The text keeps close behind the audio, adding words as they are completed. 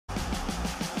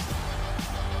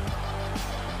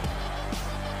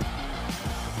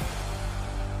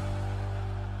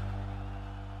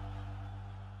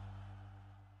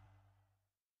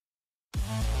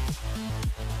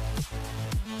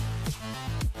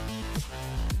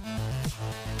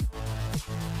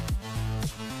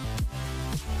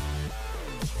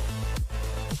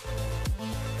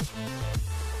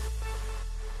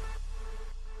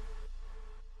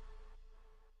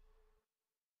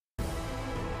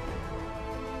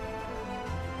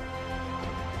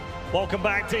Welcome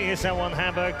back to ESL One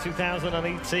Hamburg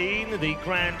 2018. The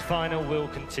grand final will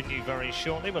continue very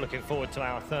shortly. We're looking forward to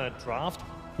our third draft.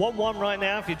 1-1 right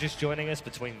now if you're just joining us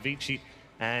between Vici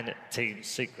and Team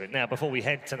Secret. Now, before we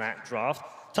head to that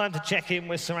draft, time to check in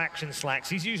with Sir Action Slacks.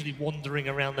 He's usually wandering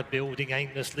around the building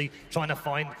aimlessly, trying to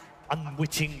find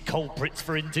unwitting culprits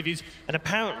for interviews. And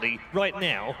apparently, right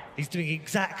now, he's doing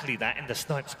exactly that in the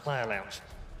Snipes Player Lounge.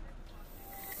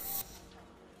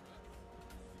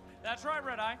 That's right,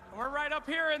 Red Eye. We're right up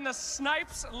here in the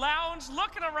Snipes Lounge,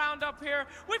 looking around up here.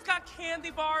 We've got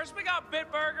candy bars, we got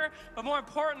Bitburger, but more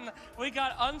important, we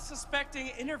got unsuspecting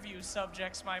interview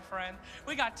subjects, my friend.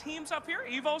 We got teams up here.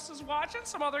 Evos is watching,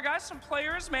 some other guys, some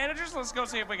players, managers. Let's go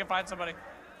see if we can find somebody.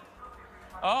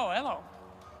 Oh, hello.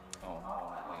 Oh,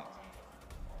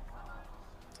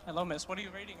 hello, miss. What are you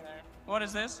reading there? What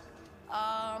is this?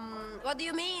 What do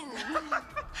you mean?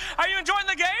 Are you enjoying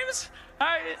the games?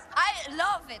 I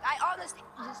love it. I honestly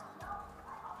just...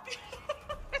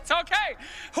 It's okay.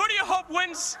 Who do you hope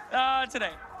wins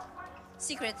today?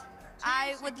 Secret.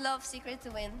 I would love Secret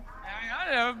to win.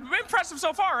 Impressive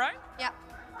so far, right? Yeah.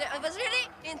 It was really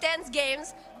intense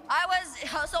games. I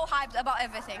was so hyped about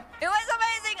everything. It was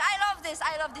amazing. I love this.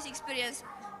 I love this experience.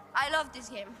 I love this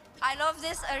game. I love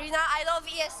this arena. I love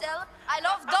ESL. I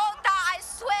love Dota. I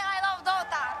swear I love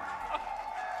Dota.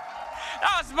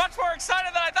 That was much more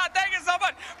excited than I thought. Thank you so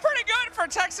much. Pretty good for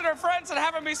texting her friends and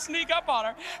having me sneak up on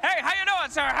her. Hey, how you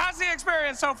doing, sir? How's the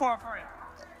experience so far for you?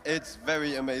 It's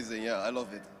very amazing. Yeah, I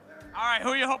love it. All right, who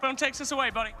are you hoping takes this away,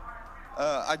 buddy?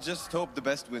 I just hope the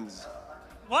best wins.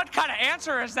 What kind of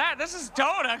answer is that? This is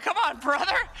Dota. Come on,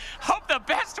 brother. Hope the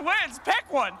best wins.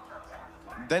 Pick one.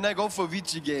 Then I go for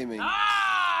Vici Gaming.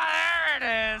 Ah, there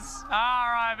it is. All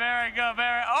right, very good.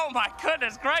 Oh my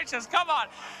goodness gracious, come on.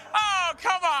 Oh,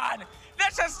 come on.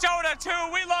 This is Dota 2.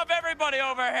 We love everybody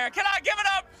over here. Can I give it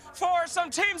up for some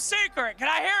Team Secret? Can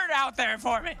I hear it out there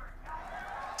for me?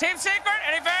 Team Secret,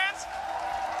 any fans?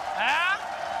 Yeah?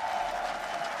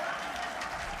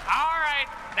 All right,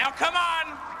 now come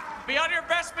on. Be on your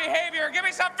best behavior. Give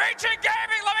me some Vici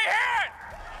Gaming. Let me hear it.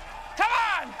 Come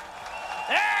on.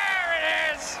 There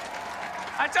it is.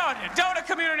 I told you, Dota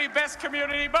community, best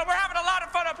community, but we're having a lot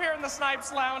of fun up here in the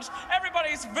Snipes Lounge.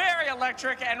 Everybody's very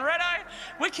electric, and Red Eye,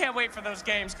 we can't wait for those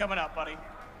games coming up, buddy.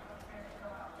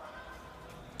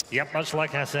 Yep, much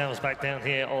like ourselves back down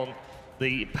here on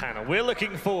the panel. We're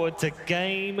looking forward to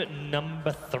game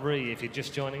number 3. If you're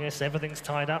just joining us, everything's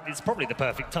tied up. It's probably the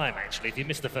perfect time, actually. If you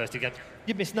missed the first 2 games,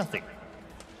 you've missed nothing.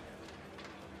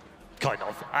 Kind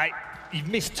of. You've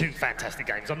missed 2 fantastic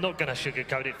games. I'm not going to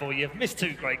sugarcoat it for you. You've missed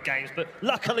 2 great games, but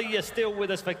luckily you're still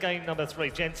with us for game number 3.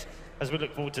 Gents, as we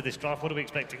look forward to this draft, what are we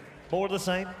expecting? More of the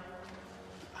same?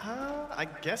 I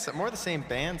guess more of the same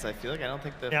bans, I feel like. I don't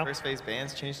think the first phase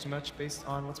bans changed too much based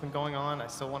on what's been going on. I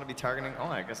still want to be targeting... Oh,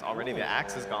 I guess already the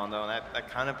Axe is gone, though, and that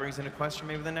kind of brings into question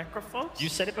maybe the Necrophos. You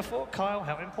said it before, Kyle,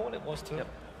 how important it was to him.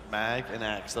 Mag and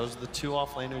Axe, those are the 2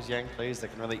 offlaners Yang plays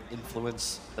that can really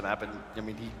influence the map. And I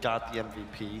mean, he got the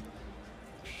MVP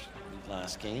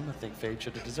last game. I think Fade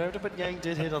should have deserved it, but Yang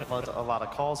did hit a lot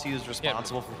of calls. He was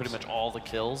responsible for pretty much all the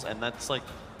kills, and that's like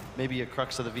maybe a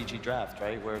crux of the VG draft,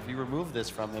 right? Where if you remove this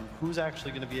from him, who's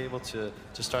actually going to be able to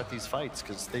start these fights?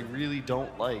 Because they really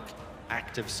don't like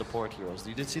active support heroes.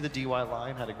 You did see the DY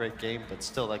line had a great game, but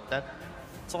still, like that.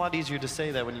 It's a lot easier to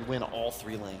say that when you win all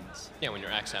 3 lanes. Yeah, when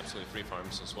your Axe absolutely free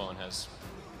farms as well and has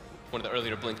one of the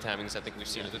earlier blink timings I think we've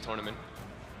seen at the tournament.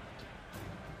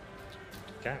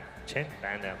 Okay, Chen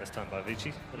banned out this time by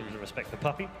Vici. A little bit of respect for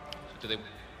Puppy. Do they?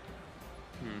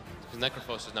 Because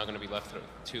Necrophos is now going to be left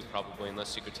too, probably, unless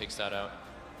Secret takes that out.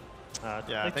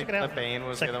 Yeah, I think the Bane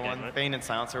was the other one. Right? Bane and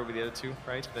Silencer would be the other 2,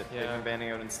 right? That they've been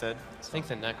banning out instead. I think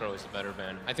the Necro is the better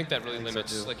ban. I think that really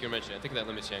limits, like you were mentioning, I think that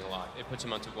limits Yang a lot. It puts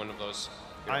him onto one of those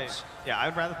heroes. I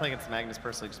would rather play against Magnus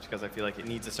personally just because I feel like it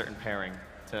needs a certain pairing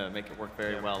to make it work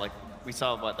very well. Like, we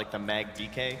saw, like the Mag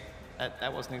DK.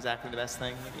 That wasn't exactly the best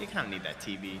thing. You kind of need that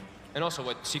TV. And also,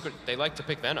 what Secret, they like to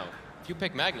pick Venom. If you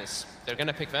pick Magnus, they're going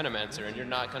to pick Venomancer, and you're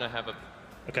not going to have a...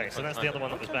 Okay, so that's the other one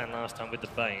that was banned last time with the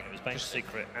Bane. It was Bane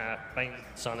Secret, Bane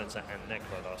Silencer, and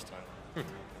Necro last time.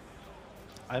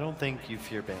 I don't think you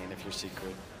fear Bane if you're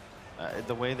Secret.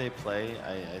 The way they play,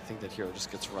 I think that hero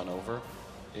just gets run over.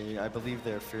 I believe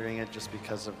they're fearing it just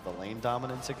because of the lane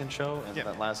dominance it can show, and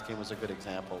that last game was a good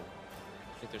example.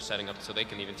 I think they're setting up so they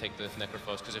can even take the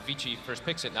Necrophos, because if Vici first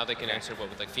picks it, now they can answer what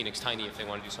with like Phoenix Tiny if they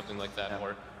want to do something like that,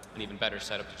 or an even better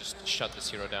setup to just shut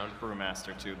this hero down.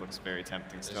 Brewmaster too looks very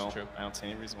tempting still. This is true. I don't see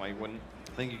any reason why you wouldn't.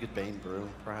 I think you could Bane Brew,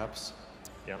 perhaps.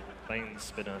 Yeah, Bane's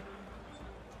been a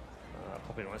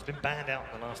popular one. It's been banned out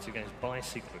in the last 2 games by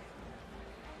Secret.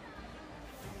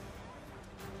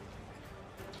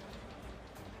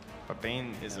 But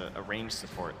Bane is a range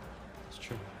support. It's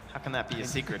true. How can that be a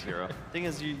secret hero? Thing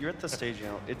is, you're at the stage, you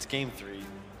know, it's game 3.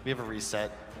 We have a reset,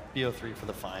 BO3 for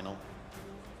the final.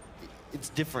 It's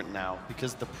different now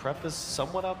because the prep is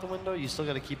somewhat out the window. You still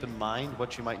got to keep in mind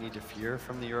what you might need to fear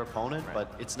from your opponent, Right.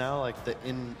 but it's now like the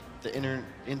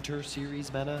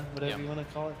inter-series meta, whatever you want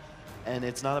to call it. And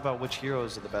it's not about which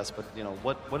heroes are the best, but you know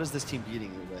what is this team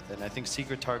beating you with? And I think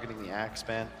Secret targeting the Axe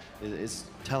ban is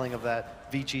telling of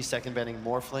that. Vici second banning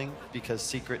Morphling because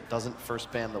Secret doesn't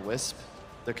first ban the Wisp.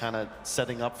 They're kind of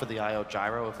setting up for the IO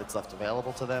Gyro if it's left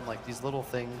available to them. Like these little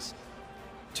things.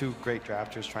 2 great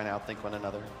drafters trying to outthink one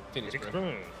another.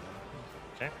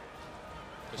 Okay.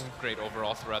 Just great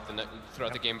overall throughout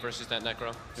the game versus that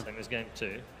Necro. Same as game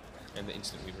 2. And the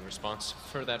instant Weaver response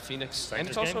for that Phoenix. Same And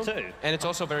as it's game also 2. and it's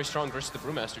also very strong versus the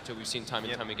Brewmaster too. We've seen time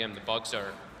and time again. The bugs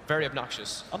are very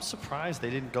obnoxious. I'm surprised they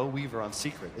didn't go Weaver on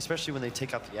Secret, especially when they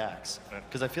take out the Axe.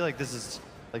 Because I feel like this is,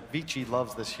 like Vici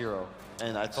loves this hero.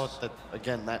 And I thought that,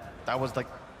 again, that was like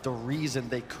the reason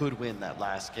they could win that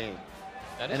last game.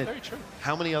 That is very true.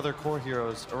 How many other core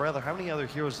heroes, or rather, how many other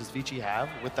heroes does Vici have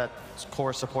with that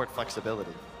core support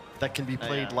flexibility that can be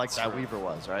played like that Weaver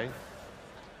was, right?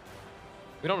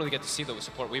 We don't really get to see the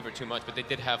support Weaver too much, but they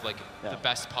did have like the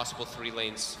best possible 3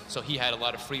 lanes, so he had a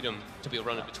lot of freedom to be able to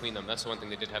run it between them. That's the one thing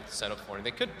they did have to set up for, and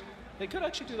they could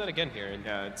actually do that again here.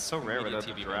 Yeah, it's so rare without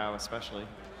the TB Drow, especially.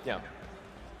 Yeah.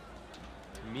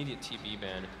 Immediate TB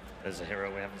ban. There's a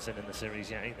hero we haven't seen in the series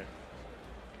yet either.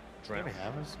 Drow. We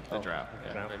have us? The Drow.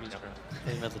 Drow. I mean,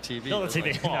 They meant the TV. Not the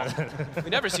TV. we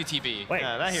never see TB. Wait,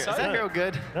 Yeah, is that hero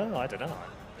good? No, I don't know.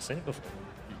 I've seen it before.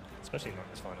 Especially not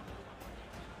in this final.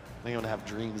 I think I'm gonna have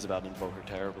dreams about Invoker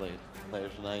Terrorblade later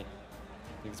tonight.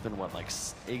 I think it's been, what, like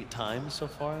 8 times so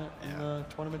far in the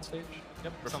tournament stage?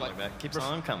 Yep. Something like that. Keeps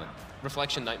on coming.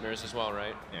 Reflection nightmares as well,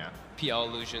 right? Yeah. PL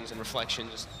illusions and reflection.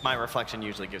 Just My reflection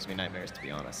usually gives me nightmares, to be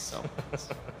honest. So.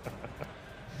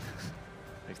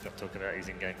 He's not talking about his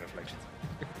in-game reflections.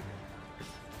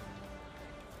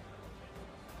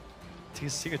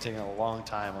 Secret taking a long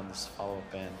time on this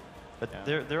follow-up ban, but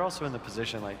they're also in the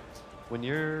position like when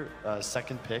you're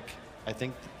second pick. I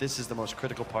think this is the most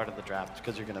critical part of the draft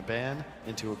because you're going to ban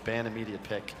into a ban immediate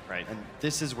pick. Right. And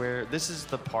this is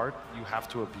the part you have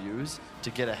to abuse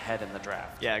to get ahead in the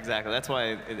draft. Yeah, exactly. That's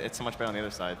why it's so much better on the other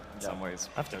side in some ways.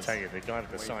 I have to tell you, the guy with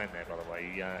the sign there, by the way,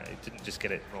 he didn't just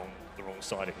get it the wrong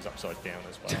side, it was upside down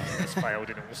as well. It's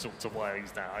failed in all sorts of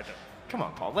ways now. Come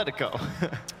on, Paul, let it go.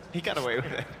 He got away with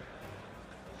it.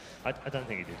 I don't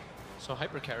think he did. so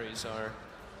hyper carries are,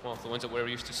 well, the ones that we're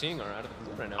used to seeing are out of the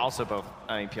pool right now. Also both.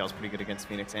 I mean, PL's pretty good against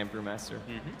Phoenix and Brewmaster.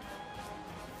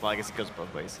 Well, I guess it goes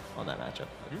both ways on that matchup.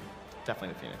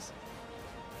 Definitely the Phoenix.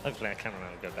 Hopefully our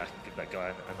cameraman will go back and give that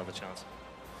guy another chance.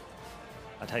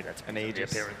 I'd hate that to be An the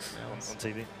Aegis. appearance Yeah. on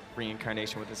TV.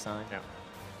 Reincarnation with the sign. Yeah.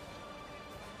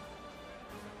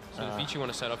 So does Vici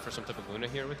want to set up for some type of Luna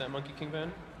here with that Monkey King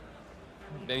ban?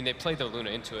 I mean, they played the Luna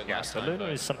into it last so time. Luna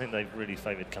is something they've really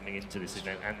favoured coming into this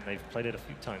event, and they've played it a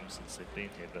few times since they've been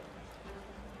here, but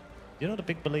you're not a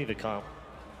big believer, Kyle.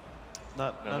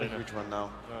 Not a Luna. huge one, no.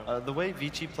 No. The way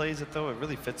Vici plays it, though, it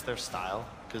really fits their style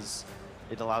because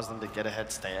it allows them to get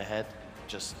ahead, stay ahead.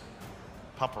 Just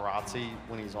paparazzi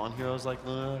when he's on heroes like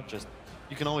Luna,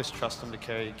 you can always trust him to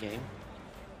carry a game.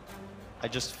 I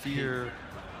just fear...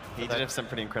 He did have some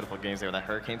pretty incredible games there with that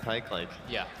Hurricane Pike. Like,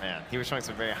 Yeah. man, he was showing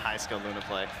some very high-skill Luna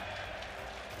play.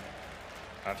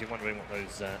 If you're wondering what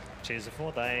those cheers are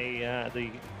for,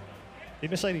 the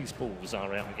Mercedes balls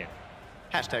are out again.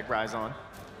 Hashtag Rise On.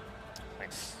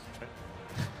 Thanks, Trent.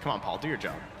 Come on, Paul, do your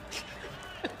job.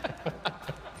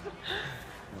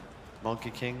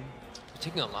 Monkey King. They're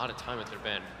taking a lot of time at their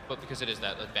ban, but because it is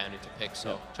that like, ban into pick,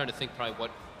 so trying to think probably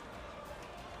what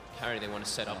carry they want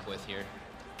to set up with here.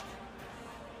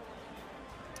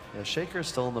 Yeah, Shaker is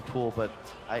still in the pool, but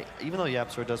even though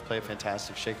Yapsor does play a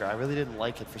fantastic Shaker, I really didn't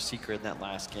like it for Secret in that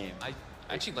last game. I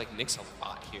actually like Nyx a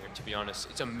lot here, to be honest.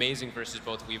 It's amazing versus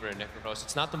both Weaver and Necrophos.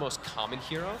 It's not the most common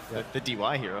hero, The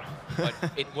DY hero. but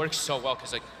it works so well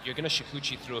because like you're gonna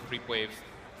Shikuchi through a creep wave,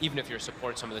 even if you're a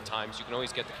support some of the times. You can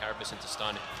always get the Carapace into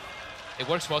stun. It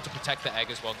works well to protect the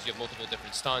egg as well because you have multiple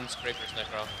different stuns. Great versus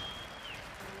Necro.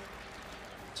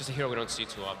 It's just a hero we don't see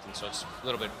too often, so it's a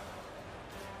little bit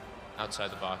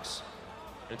outside the box.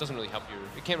 And it doesn't really help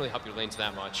it can't really help your lanes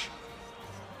that much.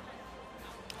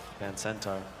 Van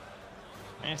Centaur.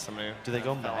 Somebody Do they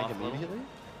go fell mag off a little. immediately?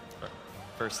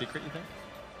 For Secret, you think?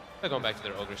 They're going back to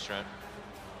their Ogre strat.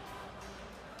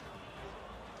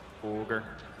 Ogre.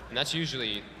 And that's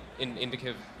usually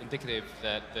indicative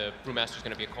that the Brewmaster's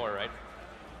going to be a core, right?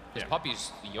 Because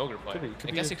Puppy's the Ogre player. Could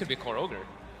be I guess it could be a core Ogre.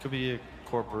 Could be a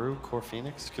core Brew, core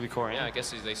Phoenix, could be core. Yeah, I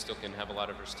guess they still can have a lot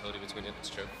of versatility between it. That's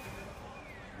true.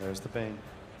 There's the Bane.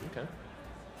 Okay.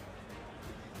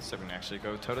 So we can actually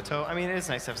go toe-to-toe. I mean, it is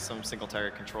nice to have some single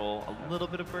target control, a little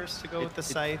bit of burst to go with the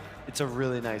Scythe. It's a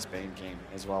really nice Bane game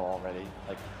as well already.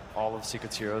 Like, all of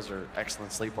Secret's heroes are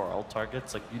excellent sleep or ult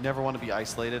targets. Like, you never want to be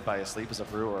isolated by a sleep as a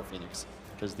Brew or a Phoenix,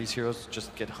 because these heroes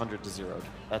just get 100 to 0'd.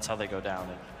 That's how they go down,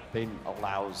 and Bane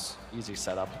allows easy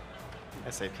setup.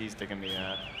 SAP's digging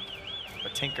the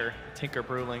Tinker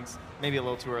Brewlings. Maybe a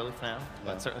little too early for now,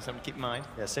 but certainly something to keep in mind.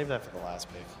 Yeah, save that for the last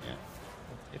pick. Yeah,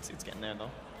 it's getting there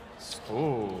though.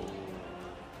 Ooh,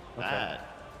 that.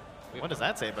 What does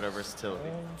that say about our versatility?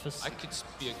 I could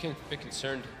be a bit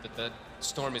concerned that the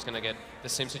Storm is going to get the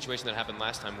same situation that happened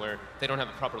last time, where they don't have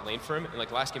a proper lane for him. And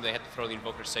like last game, they had to throw the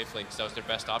Invoker safe lane because that was their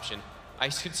best option. I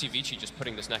could see Vici just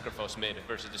putting this Necrophos mid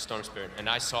versus the Storm Spirit, and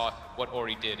I saw what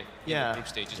Ori did in the group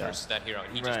stages versus that hero,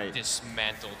 and he just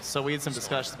dismantled. So we had some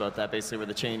discussions about that, basically, with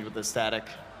the change with the static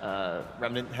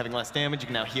Remnant having less damage. You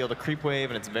can now heal the creep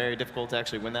wave, and it's very difficult to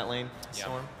actually win that lane. Yeah.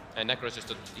 Storm. And Necro's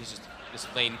he's just this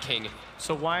lane king.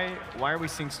 So why are we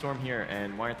seeing Storm here,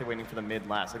 and why aren't they waiting for the mid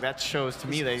last? Like, that shows to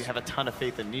me they have a ton of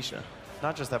faith in Nisha.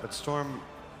 Not just that, but Storm,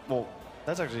 well,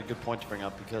 that's actually a good point to bring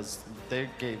up, because they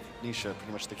gave Nisha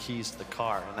pretty much the keys to the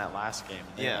car in that last game.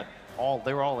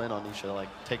 They were all in on Nisha to like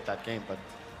take that game, but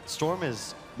Storm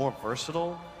is more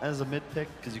versatile as a mid pick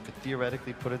because you could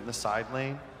theoretically put it in the side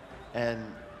lane, and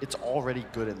it's already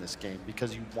good in this game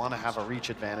because you want to have a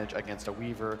reach advantage against a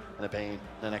Weaver and a Bane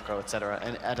and a Necro, etc.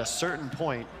 And at a certain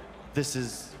point, this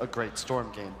is a great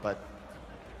Storm game, but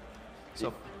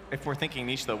so. If we're thinking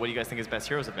niche, though, what do you guys think his best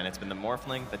heroes have been? It's been the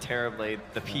Morphling, the Terrorblade,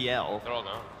 the PL. They're all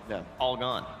gone. Yeah. All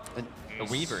gone. And the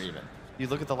Weaver, even. You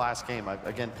look at the last game, I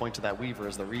again point to that Weaver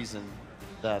as the reason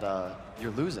that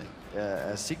you're losing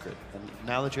as Secret. And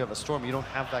now that you have a Storm, you don't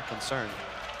have that concern.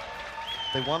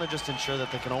 They want to just ensure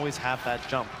that they can always have that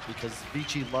jump, because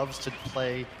Vici loves to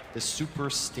play this super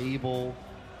stable,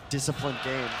 disciplined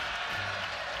game.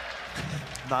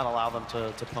 Not allow them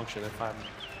to puncture their 5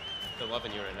 minutes. They're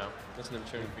loving you right now. Listen to them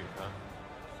cheering for you, huh?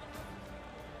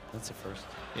 That's a first.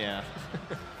 Yeah.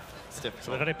 It's difficult.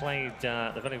 So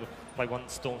they've only played one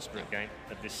Storm Spirit game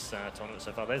at this tournament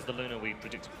so far. There's the Luna we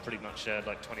predicted pretty much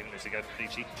like 20 minutes ago for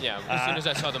Vici. Yeah, as soon as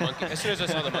I saw the monkey,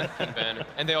 ban,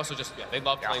 and they also just they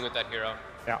love playing with that hero.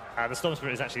 Yeah, the Storm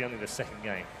Spirit is actually only the second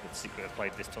game that Secret have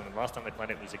played this tournament. Last time they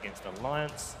played it was against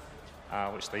Alliance,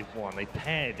 which they won. They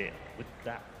paired it with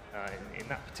that in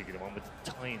that particular one with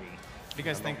Tiny. What do you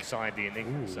guys think? Alongside the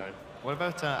Enigma. So. What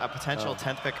about a potential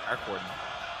 10th pick Arc Warden?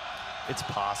 It's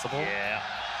possible. Yeah.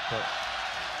 But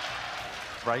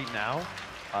right now,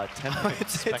 10th pick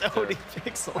it's Spectre. OD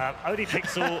Pixel. OD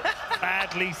Pixel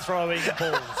badly throwing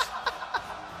balls.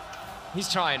 He's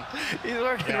trying. He's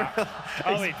working. Yeah.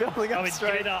 He's building up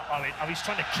strength. Get it up, Owen. Oh, he's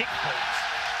trying to kick balls.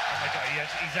 Oh my God,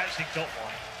 he's actually got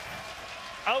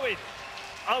one.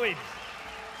 Owen,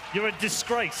 you're a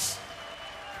disgrace.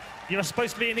 You're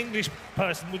supposed to be an English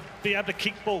person, would be able to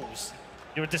kick balls.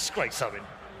 You're a disgrace, Owen.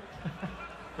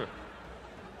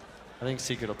 I think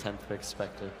Secret will 10th pick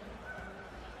Spectre.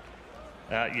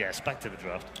 Yeah, back to the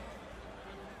draft.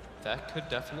 That could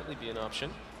definitely be an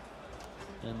option.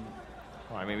 And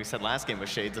well, I mean, we said last game was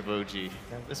shades of OG.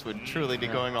 This would truly be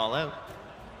going all out.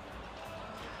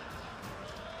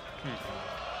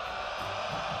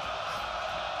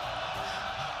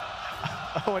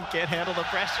 Owen can't handle the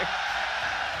pressure.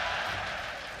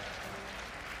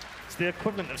 It's the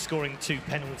equivalent of scoring 2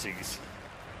 penalties.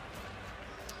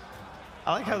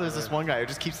 I like how there's this one guy who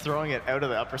just keeps throwing it out of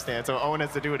the upper stand, so Owen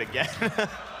has to do it again.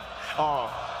 Oh,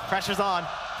 pressure's on.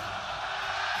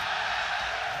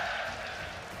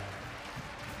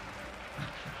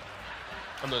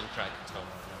 I'm losing track.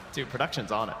 Dude,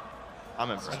 production's on it. I'm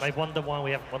impressed. And they wonder why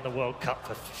we haven't won the World Cup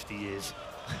for 50 years.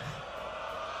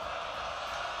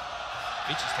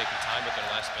 Vici's taking time with their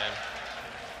last ban.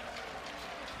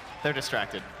 They're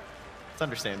distracted. It's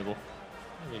understandable.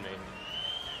 Maybe.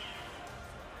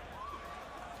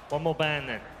 One more ban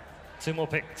then. 2 more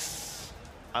picks.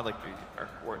 I like the Arc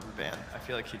Warden ban. I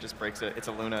feel like he just breaks it. It's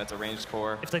a Luna, it's a ranged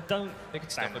core. If they don't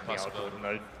it's ban definitely the Arc possible. Warden,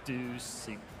 though, do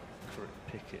Secret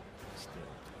pick it still?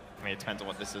 I mean, it depends on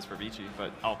what this is for Vici,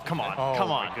 but oh, come on, Oh, come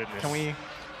my on. goodness. Can we?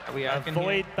 Are we A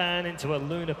void ban into a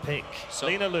Luna pick. So-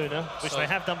 Luna, which so- they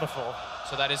have done before.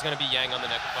 So that is going to be Yang on the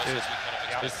Necrophos, as we kind of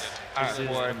expected. This is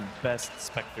the best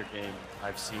Spectre game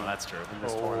I've seen. That's true. In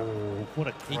this tournament. What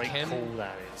a He great can- call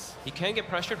that is. He can get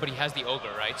pressured, but he has the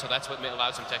Ogre, right? So that's what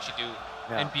allows him to actually do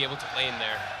and be able to play in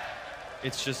there.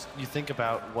 It's just, you think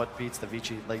about what beats the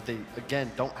Vici. Like, they,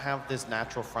 again, don't have this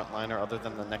natural frontliner other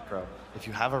than the Necro. If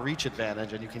you have a reach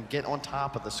advantage and you can get on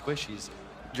top of the squishies,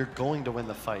 you're going to win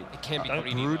the fight. It can't be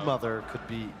greedy, Broodmother could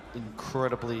be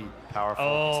incredibly powerful.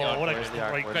 Oh, what a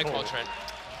great call, Trent.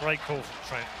 Great call from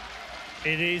Trent.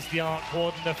 It is the Arc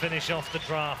Warden to finish off the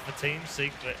draft for Team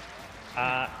Secret.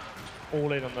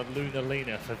 All in on the Luna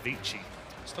Lena for Vici.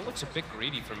 Still looks a bit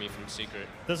greedy for me from Secret.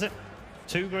 Does it?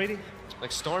 Too greedy?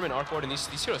 Like Storm and Arc Warden, these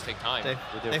heroes take time.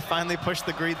 They finally pushed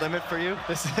the greed limit for you.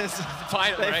 This is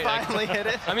finally, they right? finally hit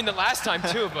it. I mean, the last time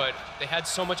too, but they had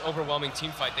so much overwhelming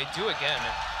team fight. They do again.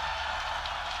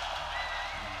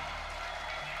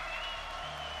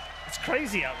 It's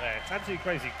crazy out there. It's absolutely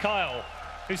crazy. Kyle,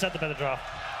 who's had the better draft?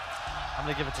 I'm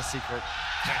going to give it to Secret.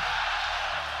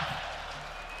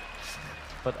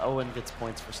 But Owen gets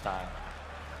points for style.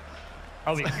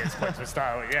 Oh, he gets points for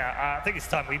style, yeah. I think it's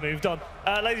time we moved on.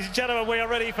 Ladies and gentlemen, we are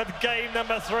ready for the game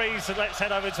number 3, so let's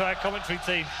head over to our commentary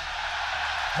team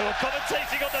who are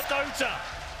commentating on the Dota.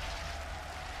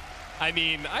 I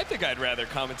mean, I think I'd rather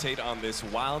commentate on this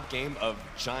wild game of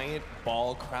giant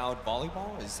ball crowd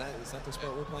volleyball. Is that the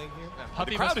sport we're playing here? Yeah,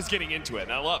 the crowd is getting into it,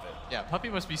 and I love it. Yeah, Puppy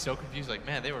must be so confused. Like,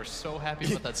 man, they were so happy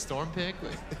about that Storm pick.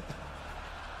 Like,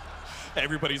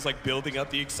 everybody's like building up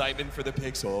the excitement for the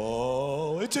picks.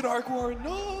 Oh, it's an Arc War,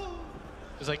 no!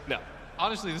 It's like, no.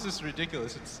 Honestly, this is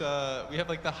ridiculous. It's we have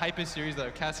like the hypest series that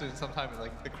I've casted in some time, and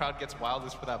like the crowd gets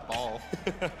wildest for that ball.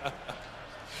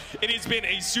 It has been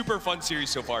a super fun series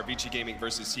so far, Vici Gaming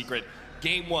versus Secret.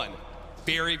 Game 1,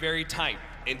 very, very tight.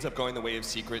 Ends up going the way of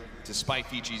Secret, despite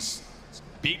Vici's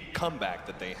big comeback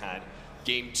that they had.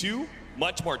 Game 2,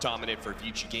 much more dominant for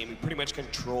Vici Gaming, pretty much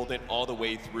controlled it all the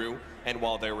way through. And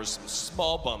while there were some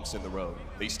small bumps in the road,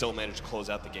 they still managed to close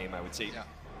out the game, I would say. Yeah.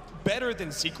 Better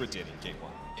than Secret did in Game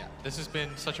 1. Yeah, this has been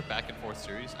such a back and forth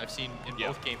series. I've seen in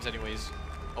both games anyways,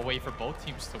 a way for both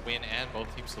teams to win and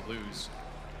both teams to lose.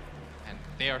 And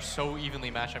they are so evenly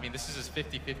matched. I mean, this is as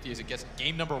 50-50 as it gets.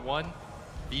 Game number 1,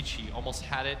 Vici almost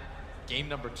had it. Game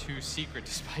number 2, Secret,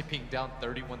 despite being down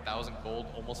 31,000 gold,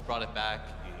 almost brought it back.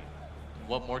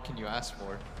 What more can you ask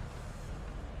for?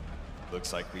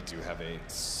 Looks like we do have a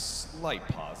slight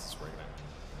pause. We're gonna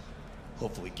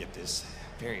hopefully get this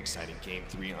very exciting Game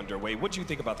 3 underway. What do you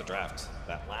think about the draft?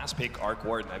 That last pick, Arc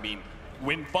Warden. I mean,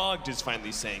 when Fogged is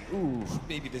finally saying, ooh,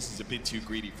 maybe this is a bit too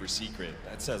greedy for Secret,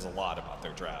 that says a lot about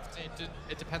their draft.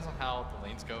 It depends on how the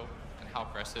lanes go and how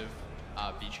aggressive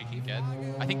Vici can get.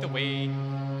 I think the way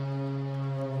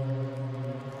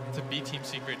to beat Team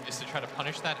Secret is to try to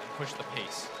punish that and push the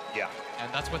pace. Yeah.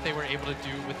 And that's what they were able to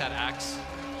do with that axe.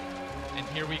 And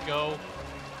here we go.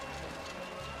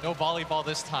 No volleyball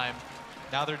this time.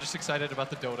 Now they're just excited about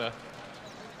the Dota.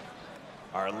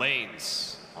 Our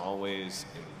lanes, always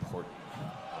important.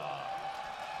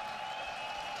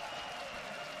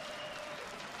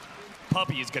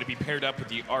 Puppy is going to be paired up with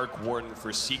the Arc Warden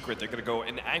for Secret. They're going to go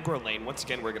an aggro lane. Once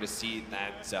again, we're going to see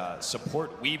that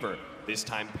support Weaver, this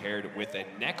time paired with a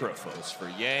Necrophos for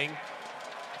Yang.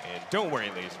 And don't worry,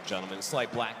 ladies and gentlemen,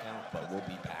 slight blackout, but we'll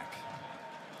be back.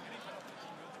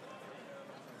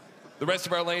 The rest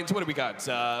of our lanes, what do we got?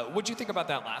 What do you think about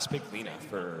that last pick, Lina,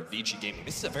 for Vici Gaming?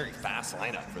 This is a very fast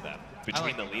lineup for them,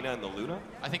 between the Lina and the Luna.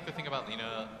 I think the thing about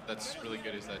Lina that's really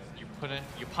good is that you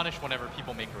punish whenever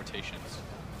people make rotations.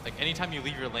 Like anytime you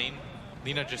leave your lane,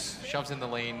 Lina just shoves in the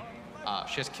lane.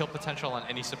 She has kill potential on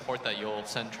any support that you'll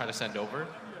try to send over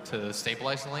to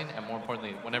stabilize the lane. And more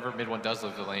importantly, whenever mid one does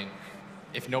leave the lane,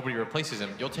 if nobody replaces him,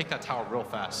 you'll take that tower real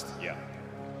fast. Yeah.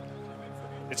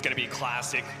 It's going to be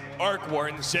classic. Arc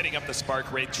Warden setting up the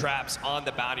Spark Raid traps on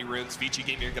the Bounty Runes. Vici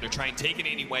Gaming are going to try and take it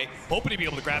anyway. Hoping to be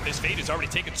able to grab this. Fade has already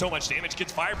taken so much damage.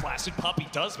 Gets Fire Blasted. Puppy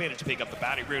does manage to pick up the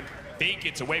Bounty Rune. Fade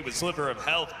gets away with Sliver of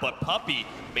Health, but Puppy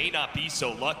may not be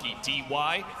so lucky.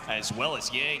 DY as well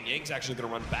as Yang. Yang's actually going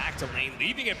to run back to lane,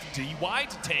 leaving it for DY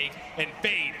to take. And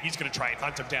Fade, he's going to try and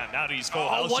hunt him down. Now that he's full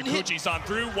health, Shikuchi's on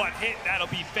through. One hit, that'll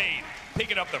be Fade.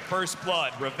 Picking up the first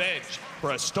blood. Revenge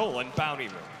for a stolen Bounty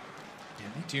Rune.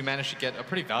 They do manage to get a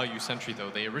pretty value sentry, though.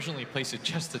 They originally placed it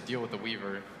just to deal with the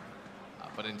Weaver,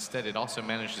 but instead it also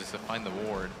manages to find the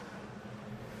ward.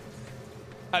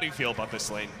 How do you feel about this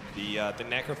lane? The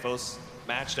Necrophos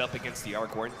matched up against the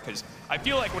Arc Warden? Because I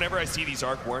feel like whenever I see these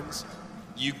Arc Wardens,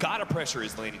 you gotta pressure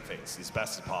his laning phase as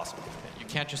best as possible. You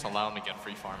can't just allow him to get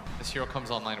free farm. This hero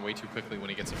comes online way too quickly when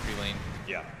he gets a free lane.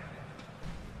 Yeah.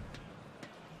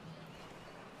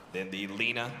 Then the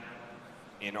Lina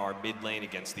in our mid lane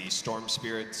against the Storm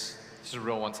Spirits. This is a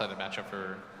real one-sided matchup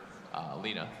for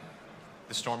Lina.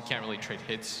 The Storm can't really trade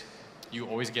hits. You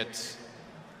always get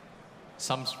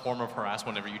some form of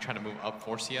harassment whenever you try to move up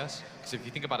for CS. Because if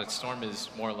you think about it, Storm is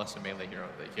more or less a melee hero.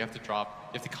 Like you have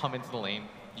to come into the lane,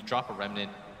 you drop a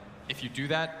Remnant. If you do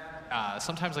that,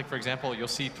 sometimes, like for example, you'll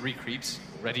see 3 creeps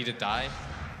ready to die.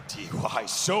 DY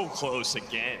so close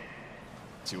again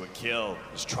to a kill.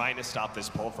 Just trying to stop this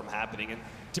pull from happening. And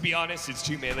to be honest, it's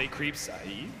 2 melee creeps.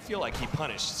 I feel like he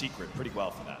punished Secret pretty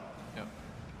well for that. Yep.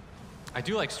 I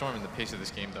do like Storm in the pace of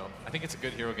this game, though. I think it's a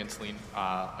good hero against Luna.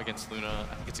 I think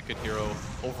it's a good hero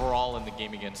overall in the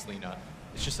game against Luna.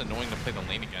 It's just annoying to play the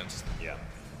lane against. Yeah.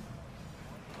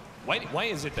 Why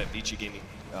is it that Vici Gaming,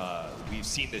 we've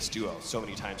seen this duo so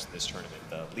many times in this tournament,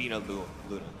 the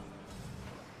Luna?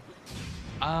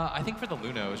 I think for the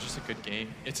Luna, it was just a good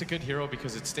game. It's a good hero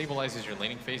because it stabilizes your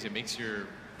laning phase. It makes your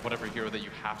whatever hero that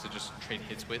you have to just trade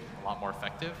hits with a lot more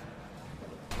effective.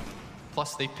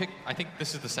 Plus, they pick. I think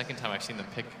this is the second time I've seen them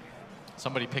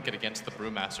somebody pick it against the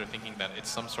Brewmaster, thinking that it's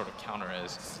some sort of counter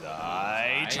as.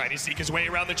 Zai trying to sneak his way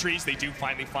around the trees. They do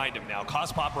finally find him now.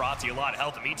 Cost Paparazzi a lot of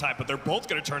health in the meantime, but they're both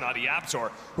going to turn on the Yapzor,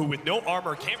 who with no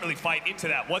armor can't really fight into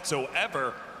that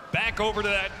whatsoever. Back over to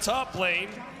that top lane.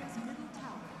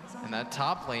 In that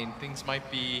top lane, things might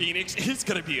be. Phoenix is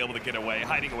going to be able to get away,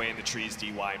 hiding away in the trees.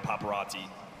 DY and Paparazzi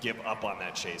give up on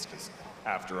that chase because,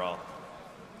 after all,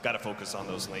 got to focus on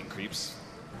those lane creeps.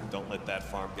 Don't let that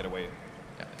farm get away.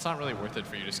 Yeah, it's not really worth it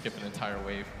for you to skip an entire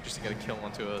wave just to get a kill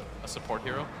onto a support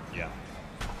hero. Yeah.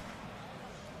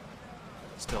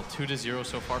 Still 2-0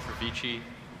 so far for Vici.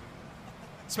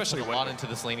 Especially a lot into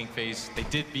this laning phase. They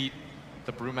did beat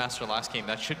the Brewmaster last game.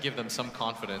 That should give them some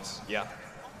confidence. Yeah.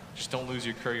 Just don't lose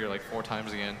your courier like 4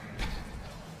 times again.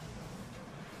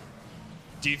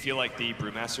 Do you feel like the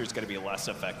Brewmaster is going to be less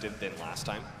effective than last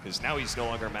time? Because now he's no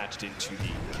longer matched into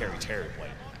the carry Terry play.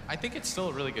 I think it's still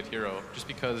a really good hero, just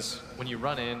because when you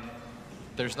run in,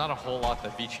 there's not a whole lot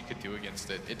that Vici could do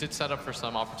against it. It did set up for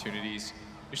some opportunities.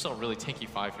 You're still a really tanky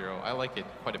 5 hero. I like it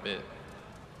quite a bit.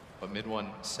 But mid one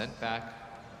sent back.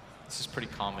 This is pretty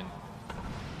common.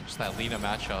 Just that Lina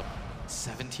matchup.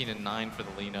 17-9 for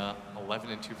the Lina,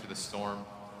 11-2 for the Storm.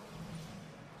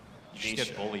 You just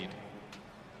get bullied.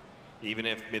 Even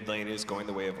if mid lane is going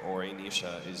the way of Ori,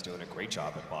 Nisha is doing a great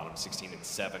job at bottom,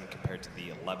 16-7 compared to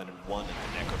the 11-1 in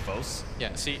the Necrophos.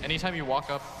 Yeah, see, anytime you walk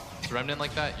up to Remnant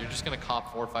like that, you're just going to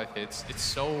cop 4 or 5 hits. It's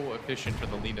so efficient for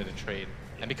the Lina to trade.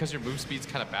 And because your move speed's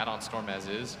kind of bad on Storm as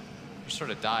is, you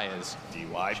sort of die as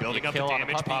DY building up the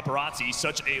damage. Paparazzi,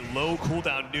 such a low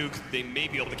cooldown nuke. They may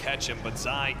be able to catch him, but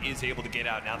Zai is able to get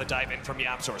out. Now the dive in from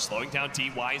Yapzor, slowing down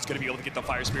DY. Is going to be able to get the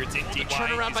Fire Spirits in. DY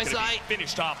turn around by Zai.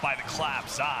 Finished off by the clap.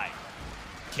 Zai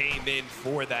came in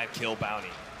for that kill bounty.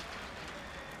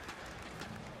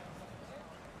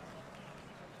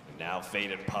 And now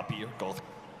Fade and Puppy are both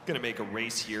going to make a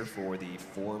race here for the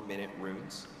 4-minute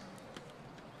runes.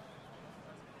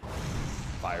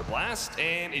 Fire Blast,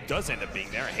 and it does end up being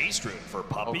there. A haste rune for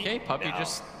Puppy. Okay, Puppy now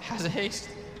just has a haste.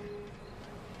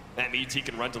 That means he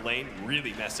can run to lane,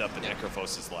 really mess up the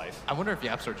Necrophos' life. I wonder if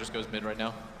Yapzor just goes mid right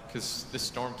now, because this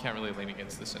Storm can't really lane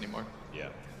against this anymore. Yeah.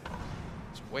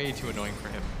 It's way too annoying for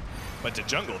him. But to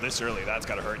jungle this early, that's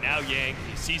gotta hurt. Now Yang,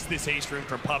 he sees this haste rune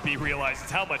from Puppy, realizes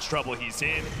how much trouble he's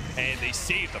in, and they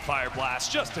save the Fire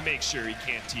Blast just to make sure he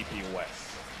can't TP away.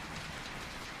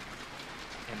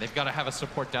 And they've got to have a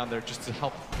support down there just to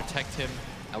help protect him,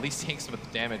 at least tank some of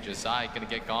the damage. As Zai going to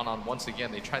get gone on once again.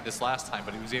 They tried this last time,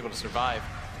 but he was able to survive.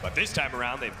 But this time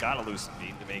around, they've got a Lucent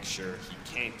Beam to make sure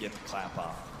he can't get the clap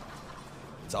off.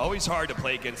 It's always hard to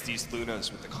play against these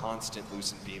Lunas with the constant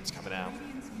Lucent Beams coming out.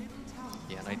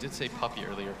 Yeah, and I did say Puppy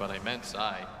earlier, but I meant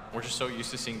Zai. We're just so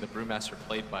used to seeing the Brewmaster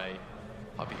played by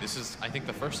Puppy. This is, I think,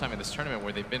 the first time in this tournament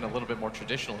where they've been a little bit more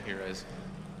traditional here as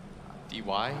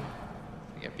DY.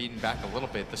 Get beaten back a little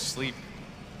bit. The sleep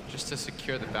just to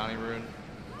secure the bounty rune.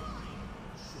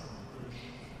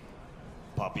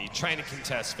 Puppy trying to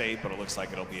contest Fade, but it looks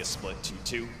like it'll be a split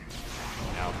 2-2.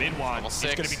 Now mid-one is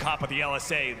going to be caught with the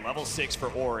LSA, level 6 for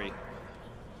Ori.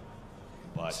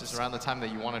 But this is around the time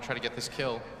that you want to try to get this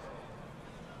kill.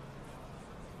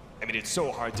 I mean, it's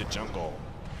so hard to jungle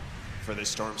for this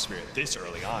Storm Spirit this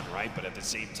early on, right? But at the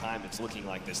same time, it's looking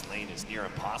like this lane is near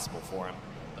impossible for him.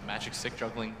 The magic stick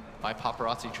juggling by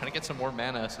Paparazzi, trying to get some more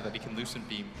mana so that he can Lucent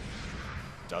Beam.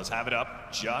 Does have it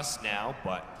up just now,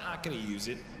 but not going to use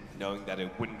it, knowing that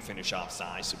it wouldn't finish off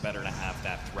Zai, so better to have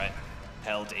that threat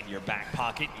held in your back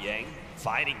pocket. Yang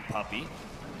fighting Puppy,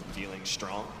 feeling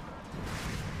strong.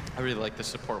 I really like the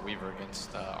support Weaver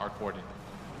against Arc Warden.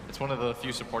 It's one of the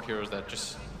few support heroes that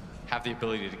just have the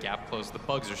ability to gap close. The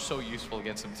bugs are so useful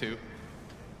against him too.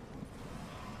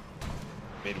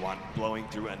 Mid one blowing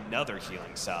through another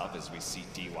healing salve as we see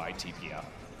DY TP out.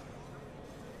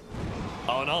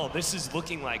 All in all, this is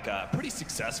looking like a pretty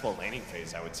successful laning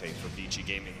phase, I would say, for Vici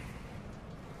Gaming.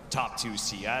 Top 2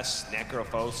 CS,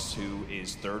 Necrophos, who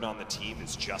is 3rd on the team,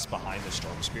 is just behind the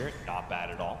Storm Spirit. Not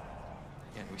bad at all.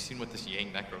 Yeah, and we've seen what this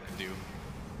Yang Necro can do.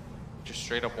 Just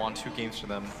straight up won 2 games for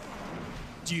them.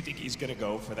 Do you think he's going to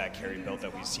go for that carry build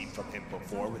that we've seen from him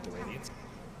before with the Radiants?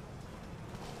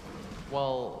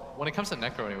 Well, when it comes to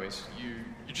Necro anyways, you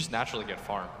just naturally get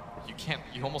farm.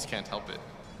 You almost can't help it.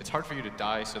 It's hard for you to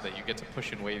die so that you get to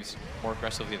push in waves more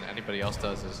aggressively than anybody else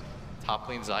does. Is top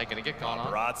lane Zai gonna get gone on?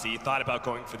 Paparazzi thought about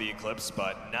going for the Eclipse,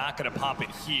 but not gonna pop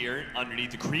it here underneath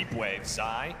the creep wave.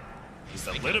 Zai, he's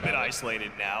a little bit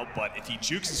isolated now, but if he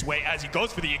jukes his way as he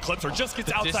goes for the Eclipse or just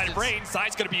gets outside of range,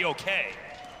 Zai's gonna be okay.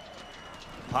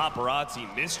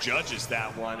 Paparazzi misjudges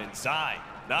that one, and Zai,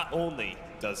 not only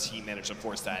does he manage to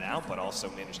force that out, but also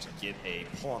managed to get a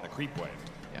pull on the creep wave.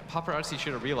 Yeah, Paparazzi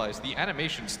should have realized the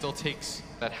animation still takes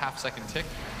that half-second tick.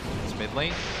 It's mid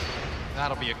lane.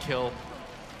 That'll be a kill.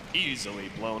 Easily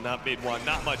blown up mid one.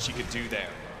 Not much he could do there.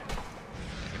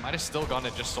 He might have still gone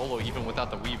it just solo even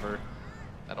without the Weaver.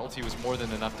 That ulti was more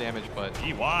than enough damage, but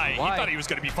DY, he thought he was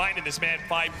going to be fine in this man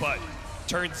fight, but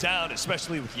turns out,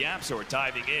 especially with YapzOr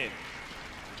diving in,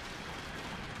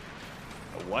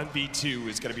 a 1v2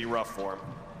 is going to be rough for him.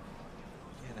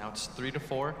 Yeah, now it's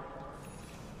 3-4.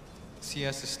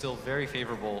 CS is still very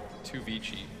favorable to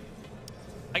Vici.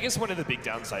 I guess one of the big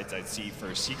downsides I'd see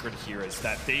for Secret here is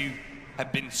that they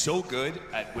have been so good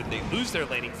at, when they lose their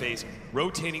laning phase,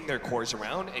 rotating their cores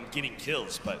around and getting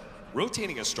kills, but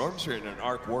rotating a Storm Spirit and an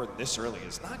Arc Warden this early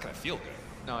is not going to feel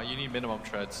good. No, you need minimum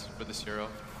treads for this hero.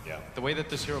 Yeah. The way that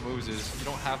this hero moves is you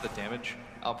don't have the damage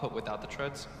output without the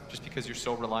treads, just because you're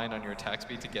so reliant on your attack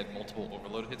speed to get multiple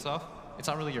overload hits off. It's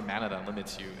not really your mana that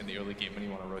limits you in the early game when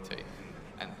you want to rotate.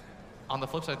 And on the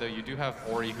flip side, though, you do have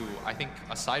Ori, who I think,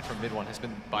 aside from mid one, has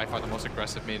been by far the most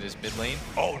aggressive mid is mid lane.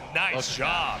 Oh, nice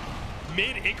job.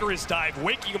 Mid Icarus dive,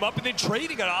 waking him up and then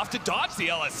trading it off to dodge the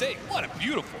LSA. What a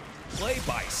beautiful play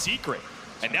by Secret.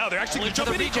 And now they're actually going to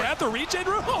jump in and grab the regen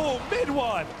room. Oh, mid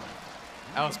one.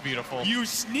 That was beautiful. You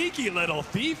sneaky little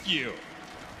thief, you.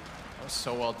 That was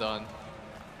so well done.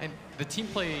 And the team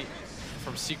play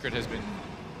from Secret has been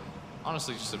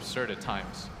honestly just absurd at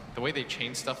times. The way they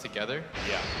chain stuff together.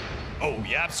 Yeah. Oh,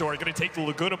 YapzOr gonna take the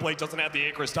Laguna Blade, doesn't have the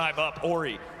Icarus dive up.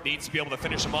 Ori needs to be able to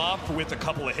finish him off with a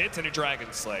couple of hits and a Dragon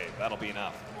Slave. That'll be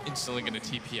enough. Instantly gonna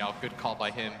TP out, good call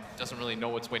by him. Doesn't really know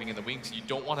what's waiting in the wings. You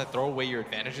don't want to throw away your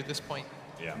advantage at this point.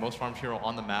 Yeah. The most farmed hero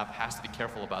on the map has to be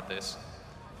careful about this.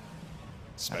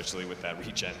 Especially with that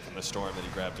regen from the Storm that he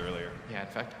grabbed earlier. Yeah, in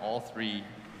fact, all 3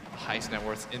 highest net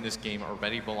worths in this game are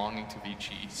already belonging to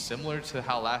Vici, similar to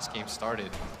how last game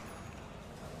started.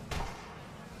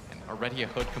 Already a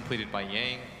hood completed by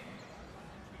Yang.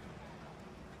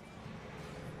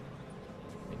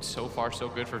 And so far, so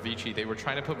good for Vici. They were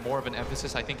trying to put more of an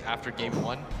emphasis, I think, after game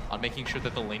 1 on making sure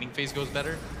that the laning phase goes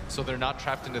better, so they're not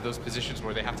trapped into those positions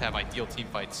where they have to have ideal team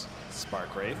fights.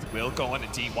 Spark Wraith will go on to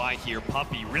DY here.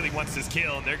 Puppey really wants this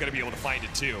kill, and they're going to be able to find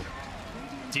it too.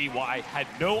 DY had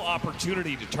no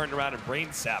opportunity to turn around and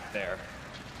brain sap there.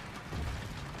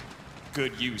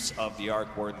 Good use of the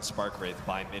Arc Warden Spark Wraith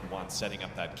by mid one, setting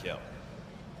up that kill.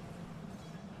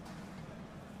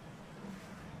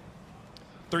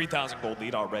 3,000 gold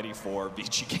lead already for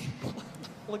Vici Gaming.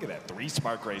 Look at that, 3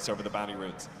 Spark Wraiths over the Bounty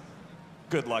Runes.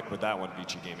 Good luck with that one,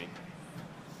 Vici Gaming.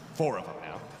 4 of them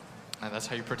now. And that's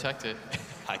how you protect it.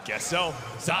 I guess so.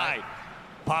 Zai.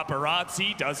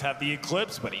 Paparazzi does have the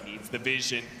Eclipse, but he needs the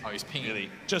vision. Oh, he's pinging.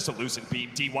 Really, just a lucent beam.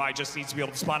 DY just needs to be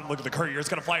able to spot him. Look at the courier. It's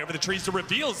going to fly over the trees to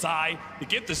reveal Zai to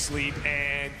get the sleep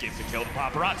and get the kill to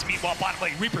Paparazzi. Meanwhile, bottom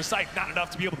lane, Reaper Sight, not enough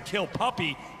to be able to kill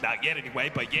Puppey. Not yet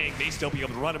anyway, but Yang may still be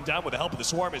able to run him down with the help of the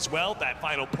Swarm as well. That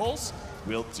final pulse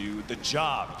will do the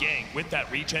job. Yang, with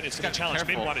that regen, is going to challenge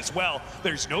mid one as well.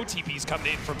 There's no TPs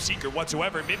coming in from Secret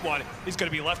whatsoever. Mid one is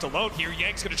going to be left alone here.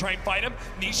 Yang's going to try and fight him.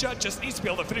 Nisha just needs to be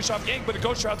able to finish off Yang, but the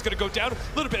Ghost Shroud's going to go down.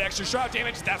 A little bit extra Shroud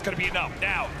damage. That's going to be enough.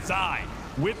 Now, Zai,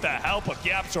 with the help of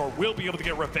YapzOr, will be able to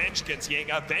get revenge against Yang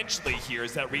eventually here,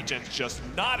 as that regen's just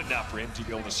not enough for him to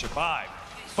be able to survive.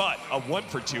 But a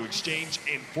 1-for-2 exchange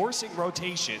and forcing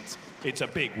rotations, it's a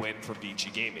big win for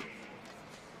Vici Gaming.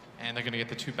 And they're going to get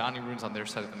the 2 bounty runes on their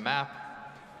side of the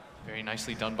map. Very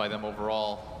nicely done by them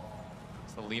overall.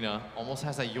 So Lina almost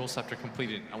has that Yule Scepter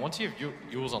completed. And once you have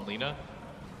Yules on Lina,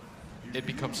 it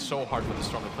becomes so hard for the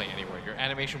Storm to play anywhere. Your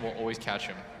animation will always catch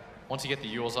him. Once you get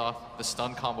the Yules off, the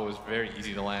stun combo is very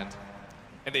easy to land.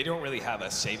 And they don't really have a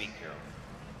saving hero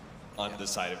on the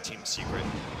side of Team Secret.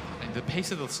 And the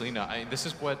pace of the Selena, this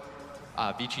is what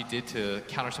Vici did to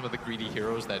counter some of the greedy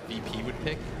heroes that VP would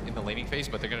pick in the laning phase,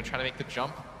 but they're going to try to make the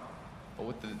jump. But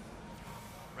with the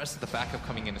rest of the backup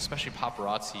coming in, especially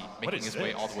Paparazzi, making his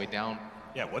way all the way down.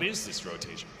 Yeah, what is this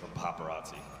rotation from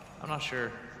Paparazzi? I'm not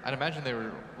sure. I'd imagine they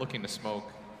were looking to smoke.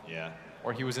 Yeah.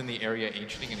 Or he was in the area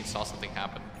ancienting and he saw something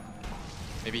happen.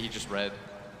 Maybe he just read.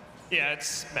 Yeah,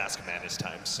 it's Mask of Madness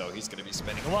time, so he's going to be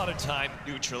spending a lot of time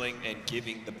neutraling and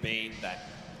giving the Bane that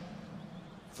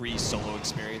free solo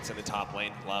experience in the top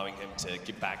lane, allowing him to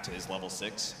get back to his level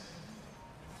 6.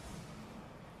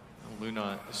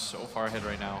 Luna is so far ahead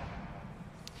right now.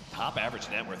 Top average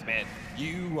net worth, man.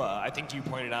 I think you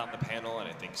pointed out in the panel, and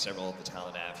I think several of the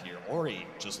talent have here, Ori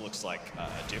just looks like a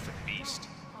different beast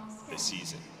this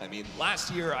season. I mean,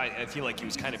 last year, I feel like he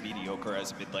was kind of mediocre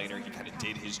as a mid laner. He kind of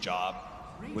did his job,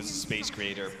 was a space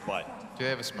creator, but... Do they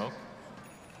have a smoke?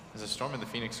 As the Storm and the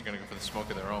Phoenix are going to go for the smoke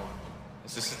of their own.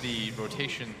 As this is the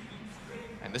rotation,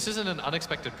 and this isn't an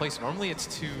unexpected place. Normally it's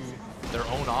to their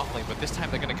own off lane, but this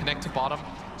time they're going to connect to bottom.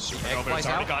 Supernova's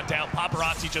already gone down.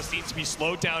 Paparazzi just needs to be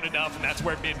slowed down enough, and that's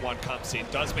where mid one comes in.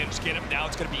 Does manage to get him. Now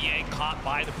it's going to be Yang caught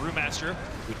by the Brewmaster,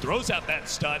 who throws out that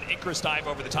stun. Icarus dive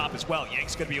over the top as well.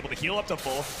 Yang's going to be able to heal up to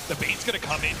full. The Bane's going to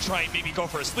come in, try and maybe go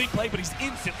for a sleep play, but he's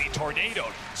instantly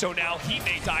tornadoed. So now he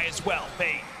may die as well.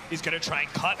 Bane is going to try and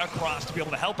cut across to be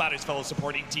able to help out his fellow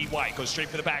supporting DY. Goes straight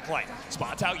for the back line.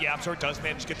 Spots out Yapzor, does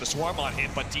manage to get the swarm on him,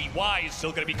 but DY is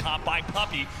still going to be caught by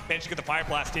Puppey. Managed to get the Fire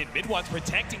Blast in. Mid one's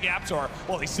protecting Yapzor.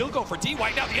 Well, they still go for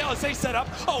DY. Now the LSA set up.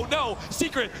 Oh no,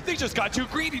 Secret, they just got too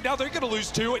greedy. Now they're going to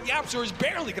lose 2, and Yapzor is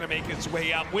barely going to make his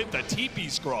way out with the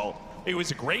TP scroll. It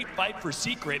was a great fight for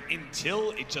Secret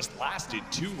until it just lasted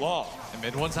too long. And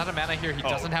mid one's out of mana here. He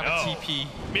doesn't have a TP.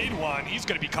 Mid one, he's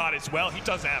going to be caught as well. He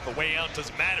doesn't have a way out.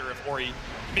 Doesn't matter if Ori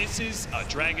misses a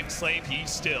Dragon Slave, he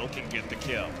still can get the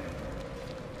kill.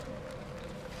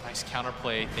 Nice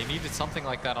counterplay. They needed something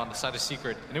like that on the side of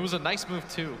Secret, and it was a nice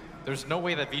move too. There's no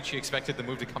way that Vici expected the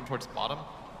move to come towards bottom.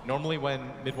 Normally when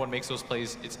mid one makes those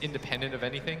plays, it's independent of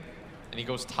anything, and he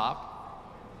goes top.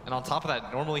 And on top of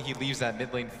that, normally he leaves that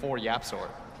mid lane for Yapzor.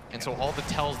 And so all the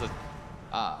tells that,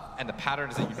 and the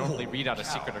patterns that you normally read out of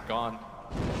Secret are gone.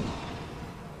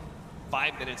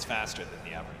 5 minutes faster than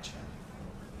the average.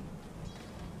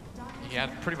 He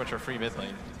had pretty much a free mid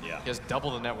lane. Yeah. He has double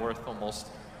the net worth almost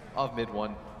of mid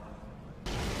one.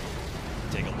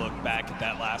 Take a look back at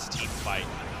that last team fight.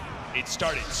 It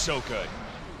started so good.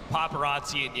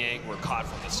 Paparazzi and Yang were caught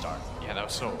from the start. Yeah, that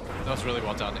was really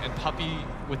well done. And Puppey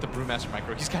with the Brewmaster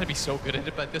micro, he's got to be so good at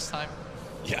it by this time.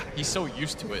 Yeah. He's so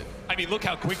used to it. I mean, look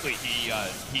how quickly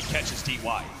he catches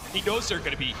DY. He knows there are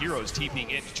going to be heroes TPing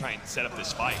in to try and set up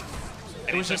this fight. And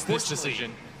it was just this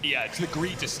decision. Yeah, it's the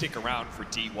greed to stick around for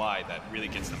DY that really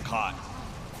gets them caught.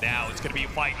 Now it's going to be a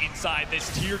fight inside this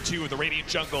tier 2 of the Radiant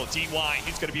Jungle. DY,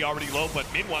 he's going to be already low, but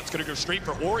mid one's going to go straight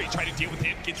for Ori, trying to deal with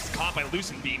him, gets caught by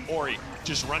Lucent Beam. Ori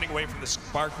just running away from the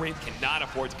Spark Wraith, cannot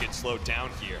afford to get slowed down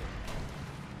here.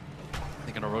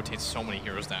 They're going to rotate so many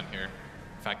heroes down here.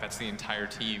 In fact, that's the entire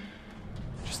team,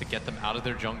 just to get them out of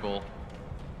their jungle.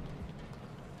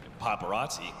 And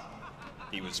Paparazzi,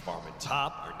 he was farming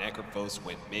top. Our Necrophos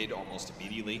went mid almost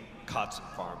immediately, caught some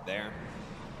farm there.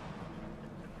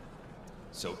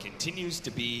 So continues to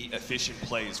be efficient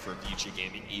plays for Vici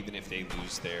Gaming, even if they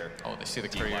lose their they see the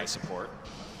DY support.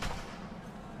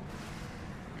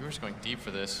 Viewers going deep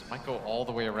for this. Might go all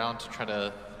the way around to try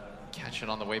to catch it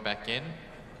on the way back in.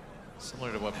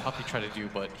 Similar to what Puppey tried to do,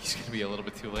 but he's going to be a little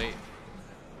bit too late.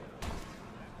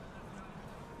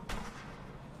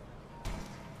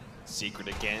 Secret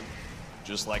again,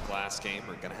 just like last game,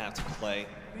 we're going to have to play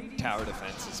tower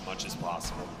defense as much as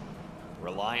possible.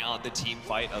 Rely on the team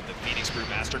fight of the Phoenix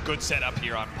Brewmaster. Good setup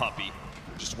here on Puppey.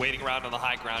 Just waiting around on the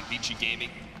high ground. Vici Gaming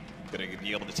going to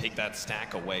be able to take that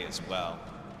stack away as well.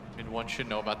 Mid one should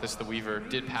know about this. The Weaver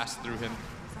did pass through him.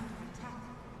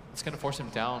 It's going to force him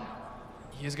down.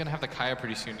 He is going to have the Kaya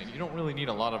pretty soon, and you don't really need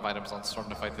a lot of items on Storm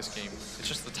to fight this game. It's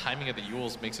just the timing of the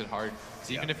Euls makes it hard.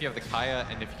 So even if you have the Kaya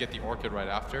and if you get the Orchid right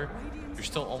after, you're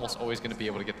still almost always going to be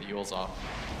able to get the Euls off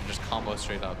and just combo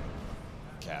straight up.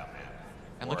 Cow, man.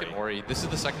 And look at Ori. This is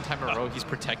the second time in a row he's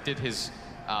protected his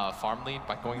farm lane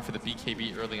by going for the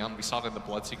BKB early on. We saw it in the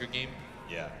Bloodseeker game.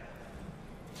 Yeah.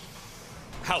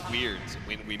 How weird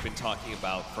when we've been talking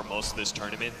about for most of this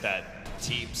tournament that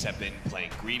teams have been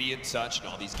playing greedy and such, and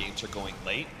all these games are going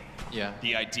late. Yeah.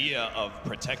 The idea of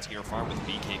protecting your farm with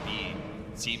BKB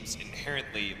seems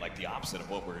inherently like the opposite of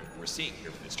what we're seeing here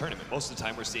for this tournament. Most of the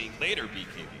time we're seeing later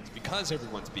BKBs because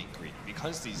everyone's being greedy,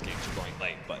 because these games are going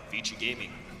late. But Vici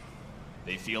Gaming,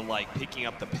 they feel like picking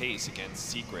up the pace against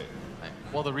Secret.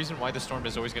 Well, the reason why the Storm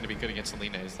is always going to be good against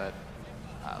Lina is that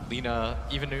Lina,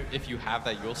 even if you have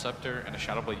that Eul Scepter and a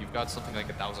Shadow Blade, you've got something like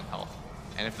 1,000 health.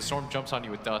 And if the Storm jumps on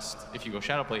you with Dust, if you go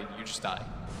Shadow Blade, you just die.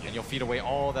 And you'll feed away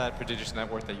all that prodigious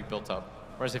net worth that you built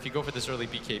up. Whereas if you go for this early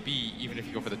BKB, even if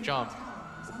you go for the jump,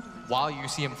 while you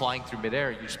see him flying through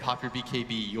midair, you just pop your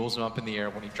BKB, Yules him up in the air.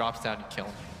 When he drops down, you kill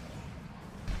him.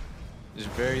 There's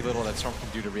very little that Storm can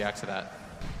do to react to that.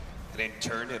 And in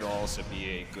turn, it'll also be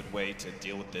a good way to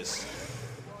deal with this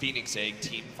Phoenix Egg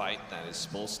team fight that is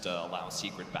supposed to allow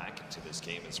Secret back into this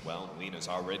game as well. And Lena's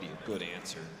already a good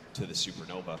answer to the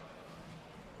Supernova.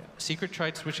 Yeah. Secret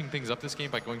tried switching things up this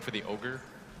game by going for the Ogre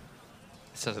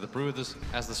instead of the Brew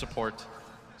as the support.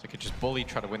 So he could just bully,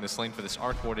 try to win this lane for this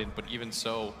Arc Warden, but even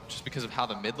so, just because of how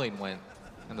the mid lane went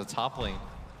and the top lane,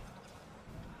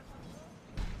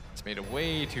 it's made it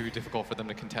way too difficult for them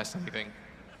to contest anything.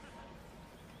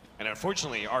 And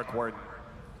unfortunately, Arc Warden,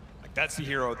 like that's the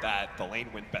hero that the lane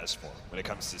went best for when it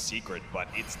comes to Secret, but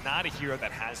it's not a hero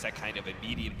that has that kind of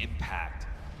immediate impact.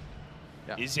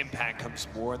 Yeah. His impact comes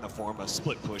more in the form of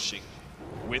split pushing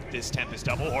with this Tempest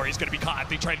double, or he's going to be caught.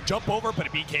 They try to jump over, but a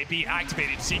BKB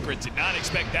activated. Secret did not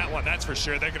expect that one, that's for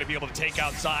sure. They're going to be able to take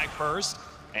outside first,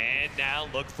 and now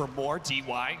look for more.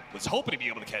 DY was hoping to be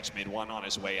able to catch mid one on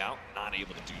his way out, not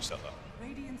able to do so though.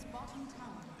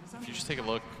 If you just take a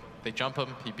look, they jump him,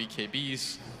 he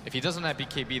BKBs. If he doesn't have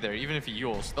BKB there, even if he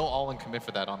Yules, they'll all in commit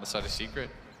for that on the side of Secret.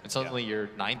 And suddenly your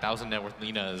 9,000 net worth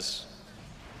Lina is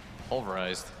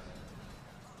pulverized.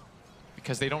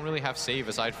 Because they don't really have save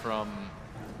aside from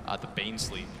the Bane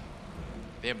Sleep.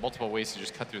 They have multiple ways to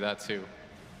just cut through that too.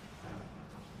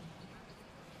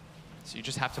 So you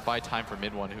just have to buy time for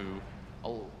mid one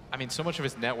who, I mean, so much of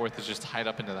his net worth is just tied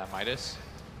up into that Midas.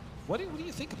 What do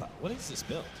you think about? What is this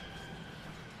build?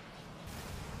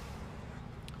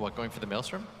 What, going for the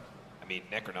Maelstrom? I mean,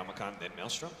 Necronomicon, then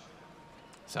Maelstrom?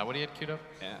 Is that what he had queued up?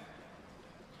 Yeah.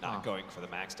 Not going for the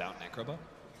maxed out Necrobo?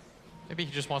 Maybe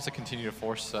he just wants to continue to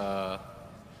force...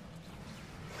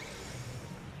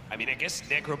 I mean, I guess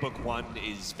Necrobook 1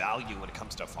 is value when it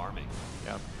comes to farming.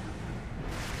 Yeah.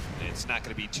 And it's not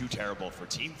going to be too terrible for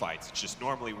team fights. It's just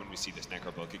normally when we see this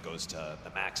Necrobook, it goes to the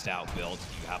maxed out build.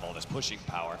 You have all this pushing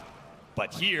power.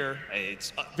 But here,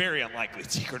 it's very unlikely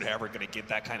Secret are ever going to get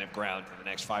that kind of ground in the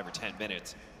next 5 or 10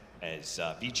 minutes. As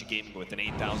Vici Gaming with an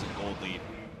 8,000 gold lead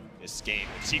this game.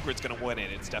 If Secret's going to win it,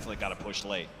 it's definitely got to push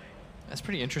late. That's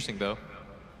pretty interesting, though.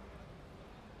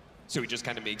 So he just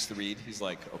kind of makes the read. He's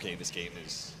like, okay, this game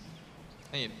is...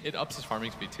 I mean, it ups his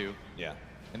farming speed, too. Yeah.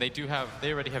 And they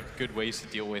already have good ways to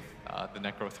deal with the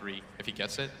Necro 3 if he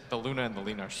gets it. The Luna and the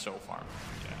Lina are so farmed.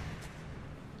 Yeah.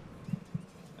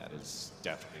 That is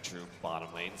definitely true.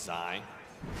 Bottom lane, Zai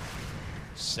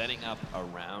setting up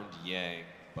around Yang,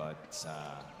 but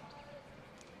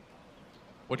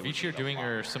what Vici are doing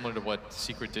are similar to what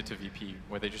Secret did to VP,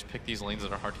 where they just pick these lanes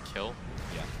that are hard to kill.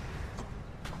 Yeah.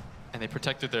 And they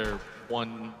protected their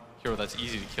one hero that's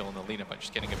easy to kill in the Lina by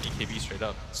just getting a BKB straight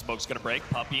up. Smoke's gonna break.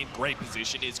 Puppey in great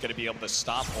position is gonna be able to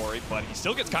stop Ori, but he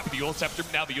still gets caught with the Eul Scepter.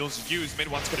 Now the Eul's is used. Mid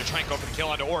one's gonna try and go for the kill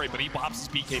onto Ori, but he pops his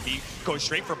BKB, goes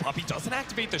straight for Puppey. Doesn't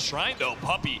activate the Shrine though.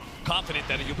 Puppey confident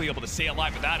that he'll be able to stay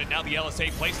alive without it. Now the LSA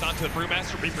placed onto the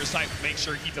Brewmaster. Reaper's sight to make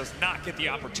sure he does not get the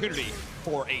opportunity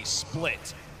for a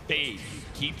split. Fade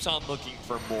keeps on looking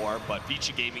for more, but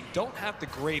Vici Gaming don't have the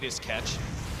greatest catch.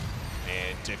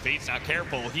 And if Fade's not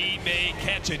careful, he may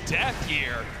catch a death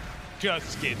here.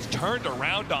 Just gets turned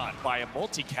around on by a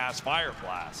multicast Fire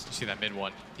Blast. You see that mid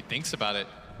one. He thinks about it.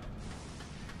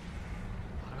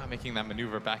 I'm not making that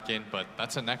maneuver back in, but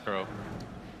that's a Necro.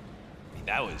 I mean,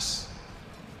 that was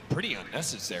pretty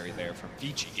unnecessary there from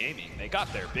Vici Gaming. They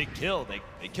got their big kill.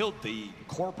 They killed the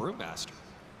core Brewmaster.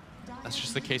 That's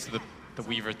just the case of the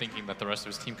Weaver thinking that the rest of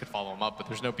his team could follow him up, but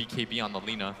there's no BKB on the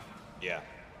Lina. Yeah.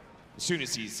 As soon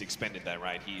as he's expended that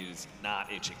right, he is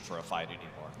not itching for a fight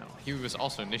anymore. No, he was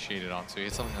also initiated on, so he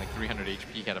had something like 300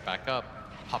 HP, he had to back up.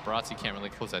 Paparazzi can't really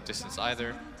close that distance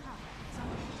either.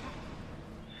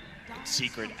 And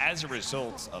Secret, as a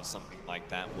result of something like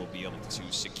that, will be able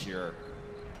to secure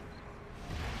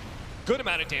good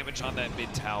amount of damage on that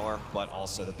mid tower, but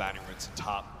also the batting roots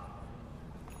top.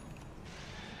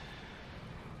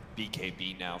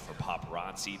 BKB now for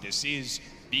Paparazzi. This is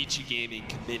Vici Gaming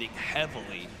committing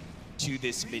heavily to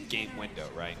this mid-game window,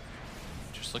 right?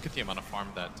 Just look at the amount of farm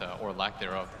that, or lack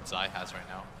thereof, that Zai has right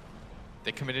now.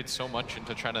 They committed so much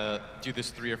into trying to do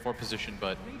this 3 or 4 position,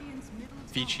 but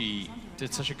Vici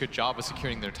did such a good job of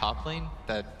securing their top lane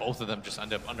that both of them just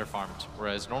end up underfarmed,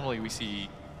 whereas normally we see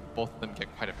both of them get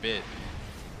quite a bit.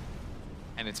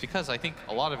 And it's because I think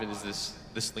a lot of it is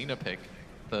this Lina pick.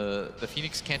 The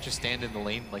Phoenix can't just stand in the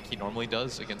lane like he normally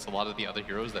does against a lot of the other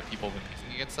heroes that people have been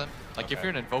picking against them. Like, if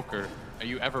you're an Invoker, are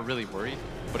you ever really worried?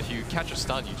 But if you catch a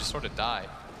stun, you just sort of die.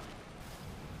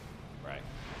 Right.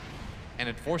 and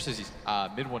it forces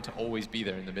mid one to always be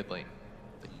there in the mid lane.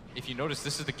 If you notice,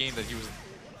 this is the game that he was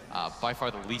by far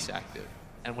the least active.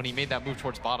 And when he made that move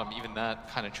towards bottom, even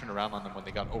that kind of turned around on them when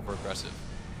they got over-aggressive.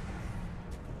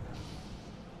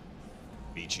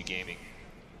 Vici Gaming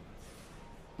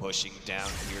pushing down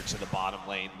here to the bottom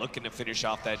lane, looking to finish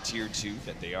off that tier 2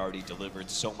 that they already delivered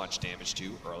so much damage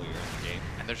to earlier in the game.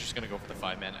 And they're just going to go for the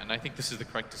 5-man, and I think this is the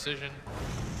correct decision.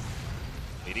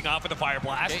 Leading off with the fire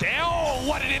blast. Okay. Oh,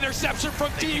 what an interception from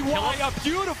DY, a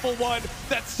beautiful one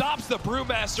that stops the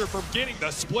Brewmaster from getting the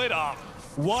split off.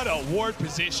 What a ward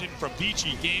position from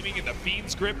Vici Gaming, and the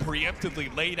Fiend's Grip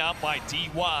preemptively laid out by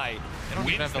DY. They don't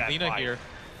even have the Lina here.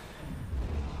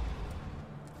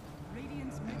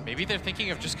 Maybe they're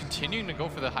thinking of just continuing to go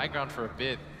for the high ground for a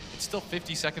bit. It's still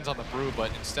 50 seconds on the Brew,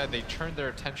 but instead they turned their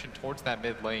attention towards that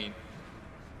mid lane.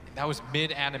 That was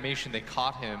mid-animation, they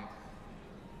caught him.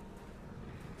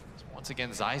 Once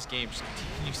again, Zai's game just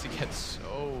continues to get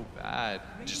so bad.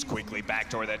 Just quickly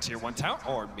backdoor that tier 1 tower,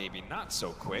 or maybe not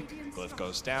so quick. Glyph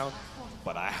goes down,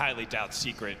 but I highly doubt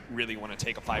Secret really want to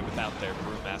take a fight without their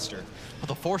Brewmaster. Well,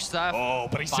 the Force Staff. Oh,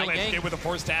 but he still ends it with a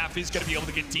Force Staff. He's going to be able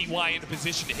to get DY into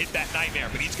position to hit that Nightmare,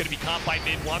 but he's going to be caught by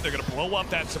mid 1. They're going to blow up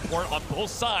that support on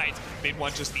both sides. Mid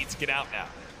 1 just needs to get out now.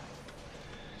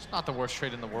 It's not the worst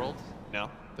trade in the world. No.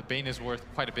 The Bane is worth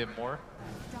quite a bit more.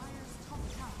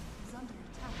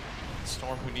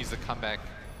 Storm, who needs the comeback,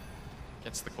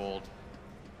 gets the gold.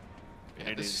 Yeah,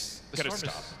 it is the Storm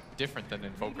is different than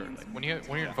Invoker. Like when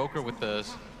you're Invoker with the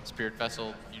Spirit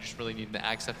Vessel, you just really need an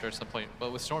Ag Scepter at some point.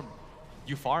 But with Storm,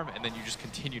 you farm and then you just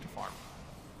continue to farm.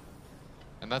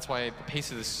 And that's why the pace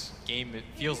of this game, it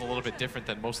feels a little bit different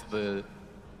than most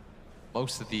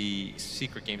of the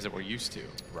Secret games that we're used to.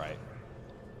 Right.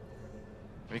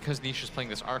 Because Nisha's playing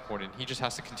this Arc Warden, he just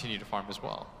has to continue to farm as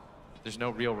well. There's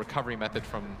no real recovery method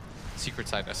from Secret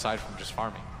side aside from just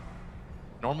farming.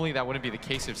 Normally that wouldn't be the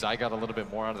case if Zai got a little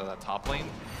bit more out of that top lane,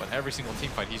 but every single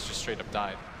team fight he's just straight up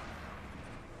died.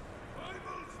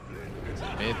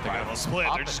 Mid, rival split,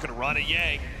 they're just gonna run at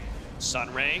Yang.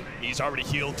 Sunray, he's already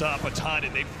healed up a ton,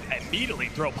 and they immediately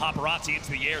throw Paparazzi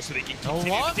into the air so they can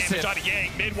continue the damage on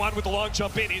Yang. Mid 1 with the long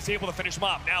jump in, he's able to finish him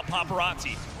off. Now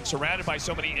Paparazzi, surrounded by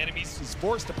so many enemies, is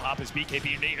forced to pop his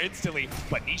BKB instantly,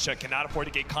 but Nisha cannot afford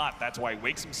to get caught. That's why he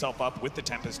wakes himself up with the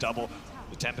Tempest Double.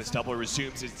 The Tempest Double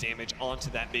resumes its damage onto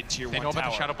that mid-tier 1 tower. They know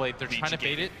about the Shadow Blade, they're trying to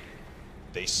bait it.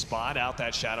 They spot out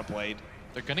that Shadow Blade.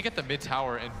 They're gonna get the mid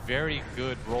tower, and very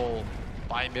good roll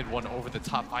by mid 1 over the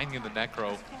top, finding the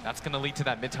Necro. That's going to lead to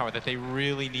that mid tower that they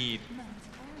really need.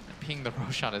 And ping the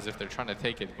Roshan as if they're trying to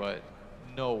take it, but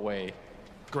no way.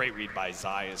 Great read by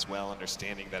Zai as well,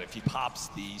 understanding that if he pops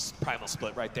the Primal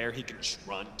Split right there, he can just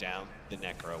run down the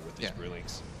Necro with his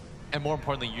Brewlings. And more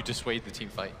importantly, you dissuade the team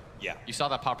fight. Yeah. You saw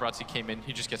that Paparazzi came in,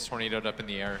 he just gets tornadoed up in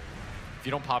the air. If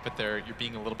you don't pop it there, you're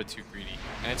being a little bit too greedy.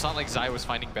 And it's not like Zai was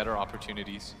finding better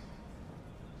opportunities.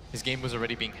 His game was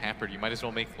already being hampered. You might as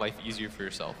well make life easier for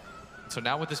yourself. So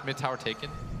now with this mid tower taken,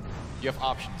 you have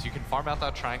options. You can farm out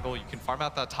that triangle, you can farm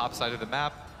out that top side of the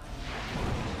map,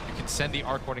 you can send the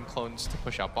Arc Warden clones to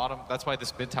push out bottom. That's why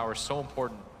this mid tower is so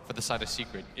important for the side of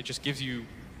Secret. It just gives you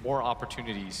more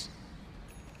opportunities.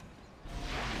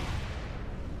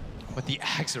 But the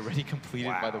Ag's already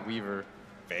completed by the Weaver.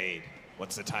 Fade.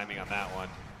 What's the timing on that one?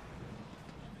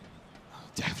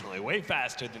 Definitely way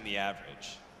faster than the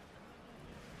average.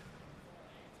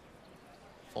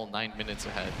 Full 9 minutes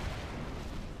ahead.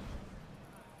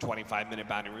 25-minute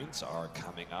bounty runes are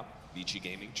coming up. Vici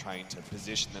Gaming trying to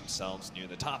position themselves near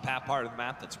the top half part of the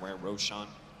map. That's where Roshan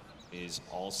is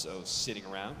also sitting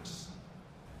around.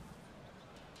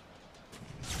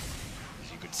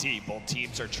 As you can see, both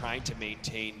teams are trying to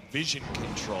maintain vision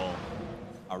control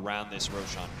around this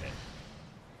Roshan pit.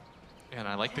 And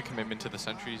I like the commitment to the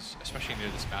sentries, especially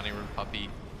near this bounty rune puppy.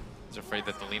 He's afraid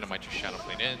that the Lina might just Shadow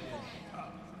Blade in.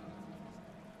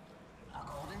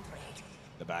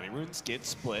 The bounty runes get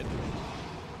split,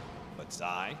 but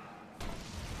Zai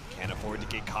can't afford to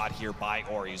get caught here by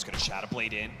Ori. He's going to Shadow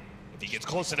Blade in. If he gets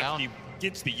close enough, he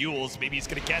gets the Yules. Maybe he's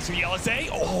going to guess the LSA.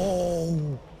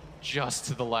 Oh! Just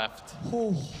to the left.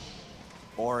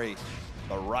 Ori,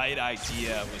 the right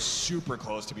idea, was super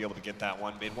close to be able to get that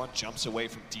one. Mid 1 jumps away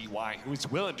from DY, who is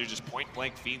willing to just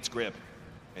point-blank Fiend's Grip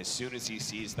as soon as he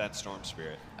sees that Storm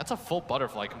Spirit. That's a full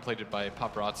butterfly completed by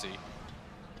Paparazzi.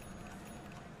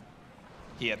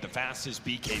 He had the fastest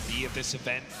BKB of this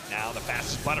event, now the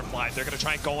fastest butterfly. They're gonna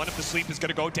try and go on. If the sleep is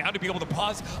gonna go down to be able to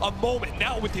pause a moment.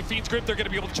 Now with the Fiend's Grip, they're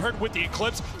gonna be able to turn with the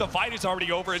Eclipse. The fight is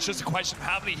already over. It's just a question of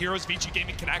how many heroes Vici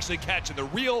Gaming can actually catch. And the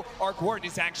real Arc Warden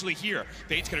is actually here.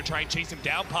 Fade's gonna try and chase him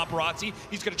down. Paparazzi,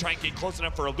 he's gonna try and get close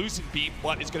enough for a Lucent Beam,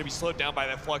 but is gonna be slowed down by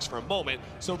that Flux for a moment,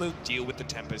 so they'll deal with the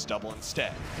Tempest double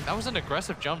instead. That was an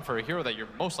aggressive jump for a hero that you're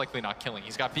most likely not killing.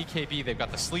 He's got BKB, they've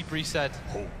got the sleep reset.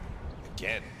 Oh,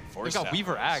 again. They've got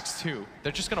Weaver Axe too.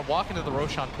 They're just gonna walk into the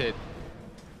Roshan pit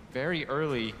very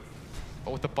early.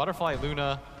 But with the Butterfly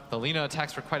Luna, the Lina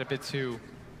attacks for quite a bit too.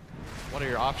 What are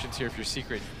your options here if you're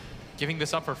Secret? Giving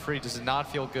this up for free does not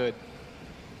feel good.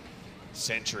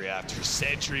 Sentry after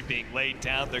sentry being laid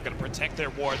down. They're gonna protect their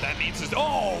ward. That means,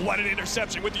 oh, what an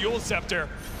interception with the Yule Scepter.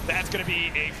 That's gonna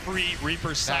be a free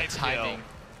Reaper Scythe kill.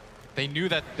 They knew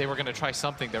that they were gonna try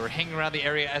something. They were hanging around the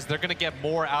area as they're gonna get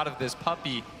more out of this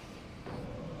puppy.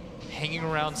 Hanging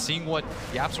around, seeing what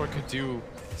YapzOr could do.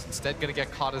 It's instead gonna get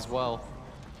caught as well.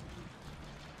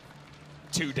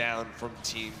 2 down from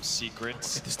Team Secret.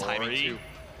 This timing too.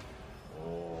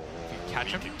 Oh, catch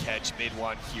him? He can catch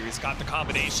Mid-1 here. He's got the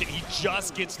combination. He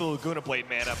just gets the Laguna Blade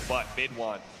mana, but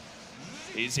Mid-1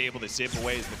 is able to zip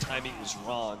away as the timing was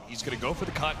wrong. He's gonna go for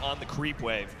the cut on the creep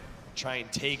wave, try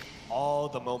and take all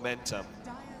the momentum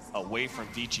away from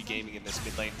Vici Gaming in this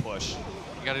mid lane push.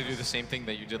 You gotta do the same thing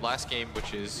that you did last game,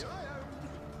 which is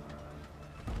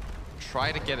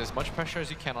try to get as much pressure as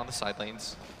you can on the side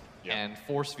lanes and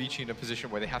force Vici in a position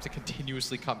where they have to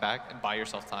continuously come back and buy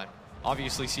yourself time.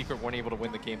 Obviously, Secret weren't able to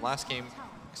win the game last game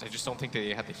because I just don't think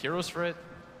they had the heroes for it.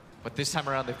 But this time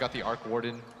around, they've got the Arc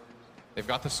Warden, they've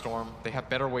got the Storm, they have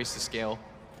better ways to scale.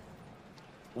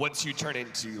 Once you turn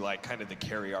into like kind of the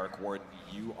carry Arc Warden,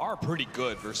 you are pretty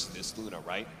good versus this Luna,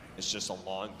 right? It's just a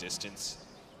long distance.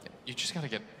 You just gotta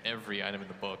get every item in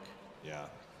the book. Yeah.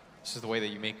 This is the way that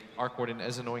you make Arc Warden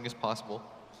as annoying as possible.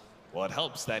 Well, it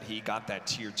helps that he got that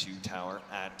tier 2 tower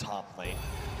at top lane,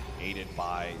 aided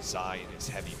by Zai in his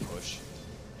heavy push.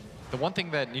 The one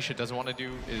thing that Nisha doesn't want to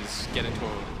do is get into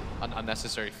an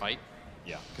unnecessary fight.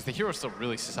 Yeah. Because the hero's still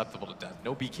really susceptible to death.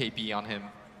 No BKB on him.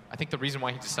 I think the reason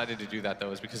why he decided to do that,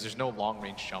 though, is because there's no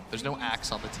long-range jump. There's no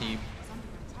axe on the team.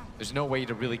 There's no way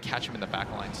to really catch him in the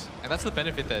backlines. And that's the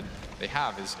benefit that they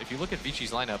have, is if you look at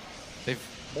Vici's lineup, they've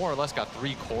more or less got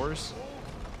 3 cores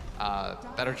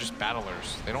that are just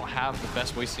battlers. They don't have the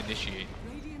best ways to initiate.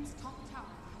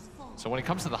 So when it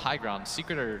comes to the high ground,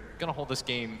 Secret are gonna hold this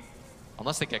game,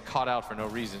 unless they get caught out for no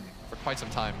reason, for quite some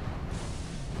time.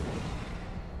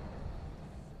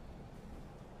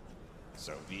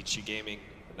 So Vici Gaming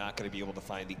are not going to be able to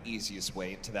find the easiest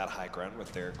way into that high ground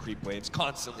with their creep waves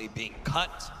constantly being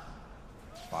cut.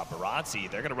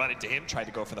 Paparazzi, they're going to run into him, tried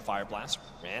to go for the Fire Blast,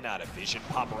 ran out of vision.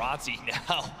 Paparazzi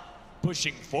now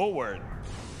pushing forward.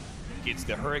 Gets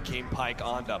the Hurricane Pike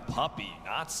onto Puppy,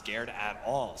 not scared at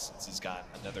all since he's got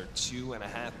another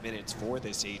 2.5 minutes for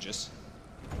this Aegis.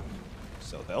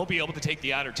 So they'll be able to take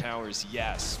the outer towers,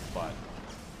 yes, but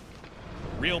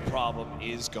the real problem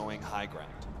is going high ground.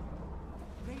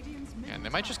 And they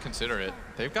might just consider it.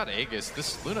 They've got Aegis.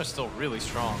 This Luna's still really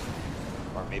strong.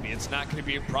 Or maybe it's not going to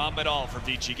be a problem at all for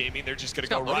Vici Gaming. They're just going to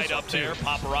go right up there.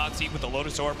 Paparazzi with the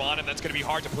Lotus Orb on him. That's going to be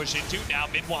hard to push into. Now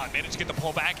Mid-1 managed to get the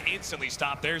pull back, instantly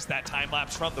stopped. There's that time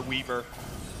lapse from the Weaver,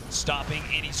 stopping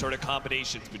any sort of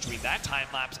combinations between that time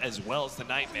lapse as well as the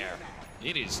Nightmare.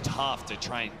 It is tough to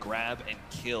try and grab and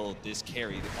kill this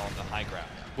carry on the high ground.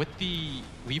 With the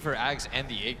Weaver Ags and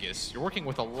the Aegis, you're working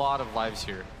with a lot of lives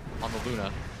here on the Luna.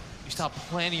 You still have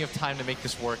plenty of time to make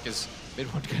this work, as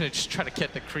Mid-1 gonna just try to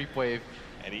get the creep wave.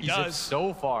 And he does.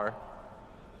 So far.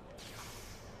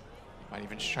 Might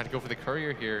even just try to go for the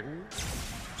courier here.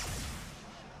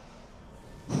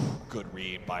 Good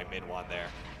read by Mid-1 there.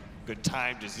 Good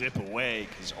time to zip away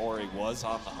because Ori was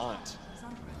on the hunt.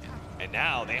 And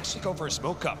now they actually go for a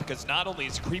smoke up because not only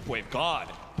is the creep wave gone,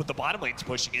 but the bottom lane's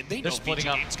pushing in. They know Vici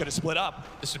Game's going to split up.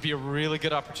 This would be a really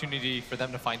good opportunity for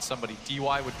them to find somebody.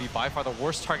 DY would be by far the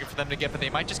worst target for them to get, but they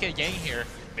might just get Yang here.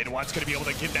 Mid-1's going to be able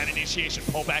to get that initiation,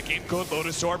 pull back in, good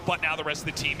Lotus Orb, but now the rest of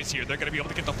the team is here. They're going to be able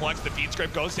to get the Flux. The Fiend's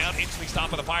Grip goes down, instantly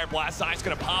stopped by the Fire Blast. Zai's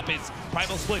going to pop his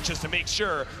Primal Split just to make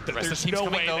sure that there's no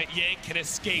way that Yang can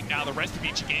escape. Now the rest of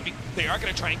Vici Gaming, they are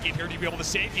going to try and get here to be able to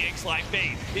save Yang's life.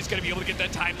 Fade is going to be able to get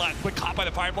that time lapse, but caught by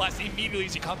the Fire Blast immediately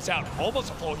as he comes out.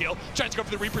 Almost a full heal. Tries to go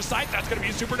for the Reaper Scythe. That's going to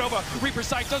be a Supernova. Reaper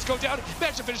Scythe does go down.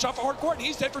 Managed to finish off a Arc Warden.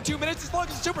 He's dead for 2 minutes as long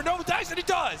as the Supernova dies, and he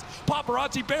does.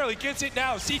 Paparazzi barely gets it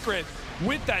now. Secret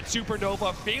with that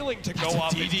Supernova failing to go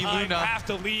off in time. Luna. Have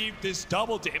to leave this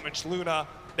double damage Luna.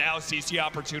 Now sees the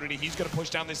opportunity. He's going to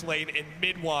push down this lane in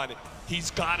Mid-1.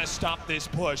 He's got to stop this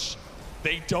push.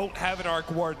 They don't have an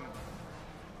Arc Warden.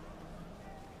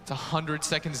 It's 100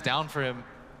 seconds down for him.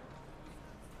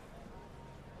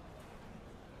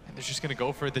 And they're just gonna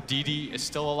go for it. The DD is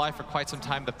still alive for quite some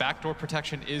time. The backdoor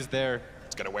protection is there.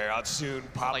 It's gonna wear out soon.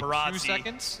 Paparazzi like 2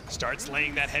 seconds. Starts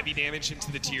laying that heavy damage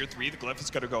into the tier 3. The glyph is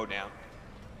gonna go down.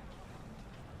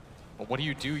 But what do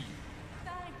you do?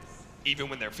 Even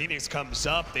when their Phoenix comes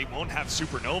up, they won't have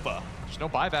Supernova. There's no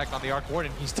buyback on the Arc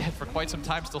Warden. He's dead for quite some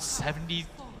time, still 70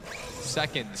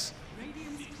 seconds.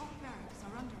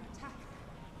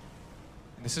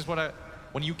 And this is what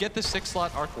when you get the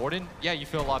 6-slot Arc Warden, yeah, you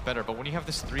feel a lot better. But when you have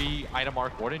this 3-item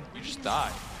Arc Warden, you just die.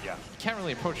 Yeah. You can't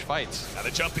really approach fights. Now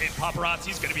the jump in,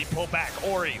 Paparazzi's gonna be pulled back.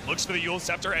 Ori looks for the Yule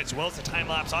Scepter as well as the time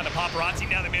lapse onto Paparazzi.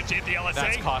 Now they manage to hit the LSA.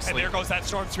 That's costly. And there goes that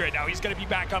Storm Spirit. Now he's gonna be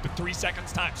back up in 3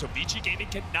 seconds time. So Vici Gaming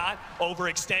cannot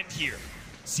overextend here.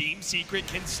 Team Secret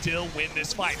can still win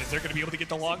this fight as they're gonna be able to get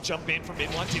the long jump in from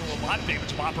mid one, dealing a lot of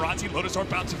damage. Paparazzi, Lotus Orb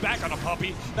bouncing back on a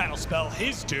puppy. That'll spell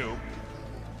his doom.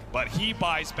 But he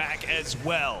buys back as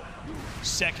well.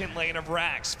 Second lane of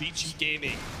Rax, Vici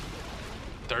Gaming.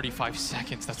 35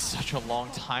 seconds, that's such a long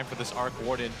time for this Arc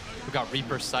Warden who got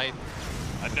Reaper Sight.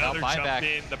 Another jump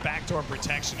in, the backdoor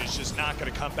protection is just not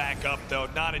gonna come back up though,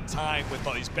 not in time with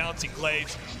all these bouncing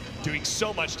glaives. Doing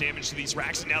so much damage to these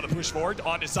Rax, and now the push forward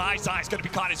onto Zai. Zai's gonna be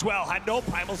caught as well, had no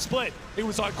primal split. It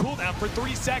was on cooldown for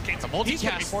 3 seconds. He's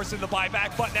gonna be forced into the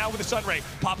buyback, but now with the Sunray,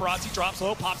 Paparazzi drops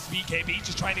low, pops BKB,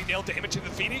 just trying to nail damage into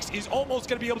the Phoenix. Is almost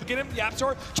gonna be able to get him. The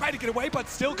Yapsor trying to get away, but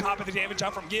still copying the damage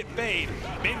out from Get Fade.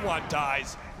 Min1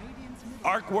 dies.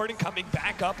 Arc Warden coming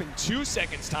back up in 2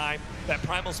 seconds time. That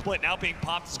primal split now being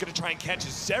popped is gonna try and catch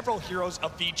several heroes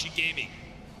of Vici Gaming.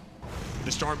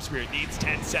 The Storm Spirit needs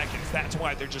 10 seconds. That's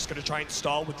why they're just gonna try and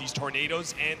stall with these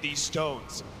tornadoes and these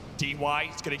stones. DY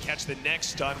is gonna catch the next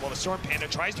stun while the Storm Panda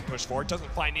tries to push forward,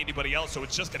 doesn't find anybody else, so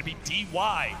it's just gonna be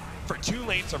DY for 2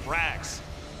 lanes of Rax.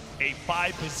 A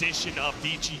 5 position of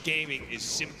Vici Gaming is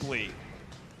simply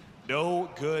no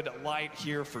good light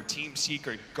here for Team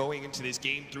Secret going into this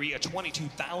game 3. A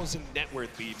 22,000 net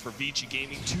worth lead for Vici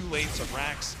Gaming. 2 lanes of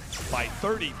Rax by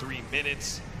 33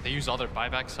 minutes. They use all their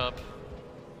buybacks up.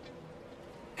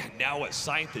 And now a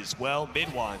Scythe as well,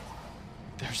 mid-one.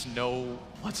 There's no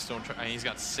Bloodstone, he's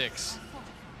got 6.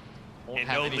 Won't and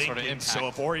have no any sort of Lincoln, impact. so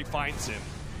if Ori finds him.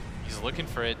 He's looking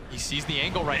for it. He sees the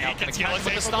angle right now. Gets the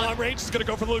LSA from long range. He's gonna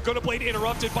go for the Laguna Blade,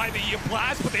 interrupted by the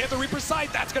blast, but they have the Reaper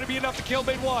Sight. That's gonna be enough to kill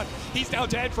mid-one. He's now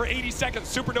dead for 80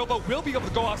 seconds. Supernova will be able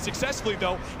to go off successfully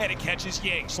though, and it catches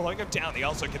Yang, slowing him down. They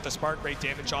also get the spark rate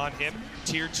damage on him.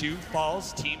 Tier 2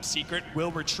 falls. Team Secret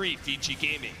will retreat. Vici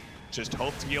Gaming just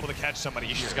hope to be able to catch somebody.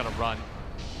 He's just gonna run.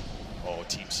 Oh,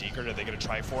 Team Secret, are they gonna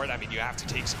try for it? I mean, you have to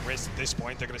take some risks at this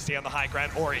point. They're gonna stay on the high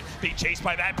ground. Ori being chased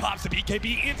by that, pops the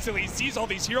BKB instantly. He sees all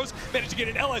these heroes, managed to get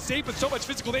an LSA, but so much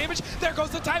physical damage. There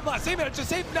goes the time lapse. They managed to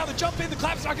save him. Now the jump in, the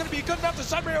clap's not gonna be good enough. The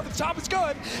Sunray over the top is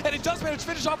good, and it does manage to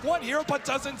finish off one hero, but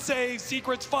doesn't save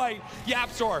Secret's fight.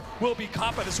 Yapsor will be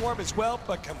caught by the swarm as well,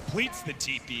 but completes the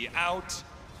TP out.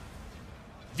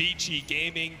 Vici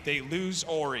Gaming, they lose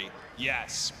Ori,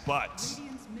 yes, but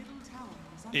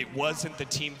it wasn't the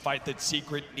team fight that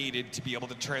Secret needed to be able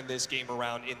to turn this game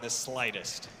around in the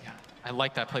slightest. Yeah, I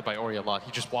like that play by Ori a lot.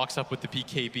 He just walks up with the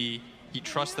BKB. He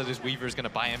trusts that his Weaver is going to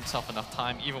buy himself enough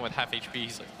time, even with half HP.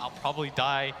 He's like, I'll probably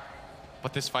die,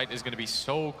 but this fight is going to be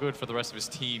so good for the rest of his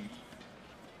team.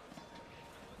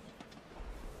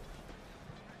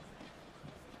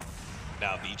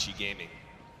 Now Vici Gaming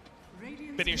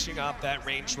finishing off that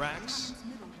range Rax.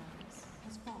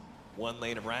 1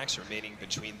 lane of Rax remaining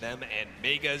between them and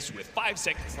Megas. With 5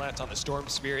 seconds left on the Storm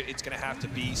Spirit, it's gonna have to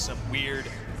be some weird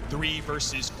 3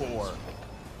 versus 4.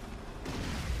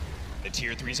 The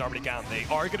tier 3's already gone. They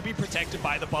are going to be protected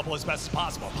by the bubble as best as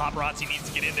possible. Paparazzi needs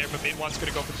to get in there, but mid-one's going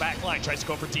to go for the back line. Tries to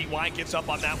go for DY, gives up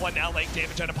on that one. Now laying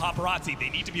damage onto Paparazzi. They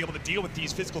need to be able to deal with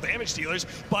these physical damage dealers,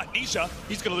 but Nisha,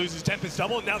 he's going to lose his Tempest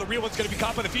double, and now the real one's going to be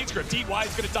caught by the Fiend's Grip. DY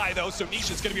is going to die, though, so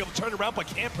Nisha's going to be able to turn around, but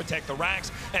can't protect the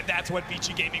Rax, and that's what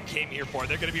Vici Gaming came here for.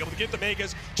 They're going to be able to get the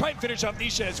Megas, try and finish up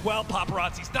Nisha as well.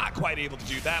 Paparazzi's not quite able to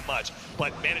do that much,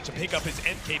 but managed to pick up his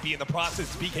NKB in the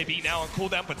process. BKB now on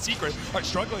cooldown, but Secret are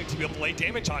struggling to be able to lay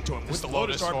damage onto him. With the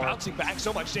Lotus Orb bouncing back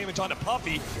so much damage onto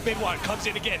Puffy. Mid-one comes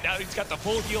in again. Now he's got the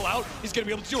full heal out. He's going to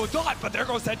be able to do a dot, but there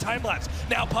goes that time lapse.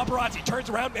 Now Paparazzi turns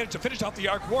around, managed to finish off the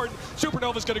Arc Warden.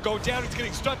 Supernova's going to go down. He's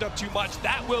getting stunned up too much.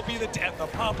 That will be the death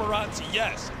of Paparazzi,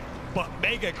 yes. But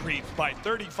Mega creeps by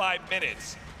 35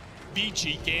 minutes.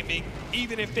 Vici Gaming,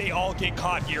 even if they all get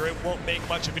caught here, it won't make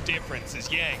much of a difference as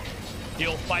Yang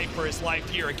He'll fight for his life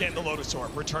here. Again, the Lotus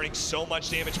Orb returning so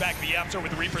much damage back. The Yapzor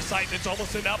with the Reaper Sight, it's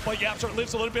almost enough, but Yapzor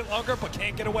lives a little bit longer, but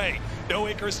can't get away. No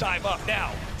Icarus time up.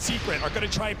 Now, Secret are going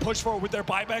to try and push forward with their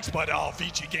buybacks, but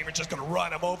Vici Gamer just going to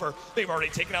run them over. They've already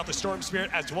taken out the Storm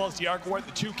Spirit as well as the Arc Ward.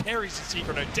 The two carries of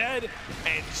Secret are dead,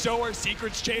 and so are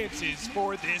Secret's chances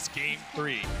for this Game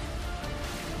 3.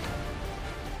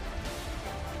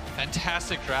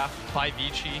 Fantastic draft by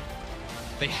Vici.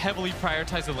 They heavily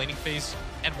prioritize the laning phase,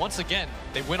 and once again,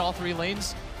 they win all 3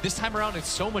 lanes. This time around, it's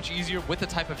so much easier with the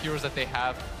type of heroes that they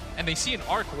have, and they see an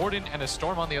Arc Warden and a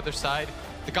Storm on the other side.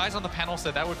 The guys on the panel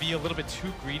said that would be a little bit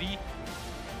too greedy.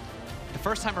 The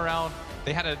first time around,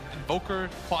 they had an Invoker,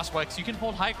 Quaswex. You can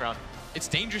hold high ground. It's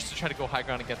dangerous to try to go high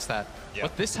ground against that. Yep.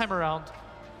 But this time around,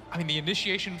 I mean, the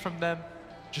initiation from them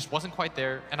just wasn't quite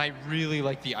there, and I really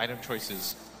like the item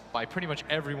choices by pretty much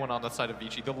everyone on the side of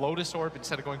Vici. The Lotus Orb,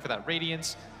 instead of going for that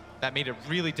Radiance, that made it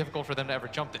really difficult for them to ever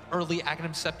jump. The early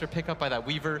Aghanim Scepter pickup by that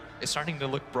Weaver is starting to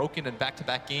look broken in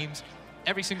back-to-back games.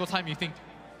 Every single time you think,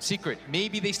 Secret,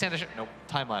 maybe they stand a chance. Nope,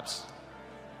 time lapse.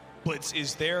 Blitz,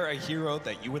 is there a hero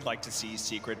that you would like to see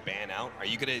Secret ban out? Are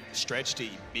you going to stretch to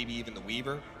maybe even the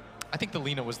Weaver? I think the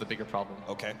Lina was the bigger problem.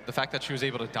 Okay. The fact that she was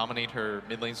able to dominate her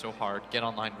mid lane so hard, get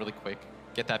online really quick,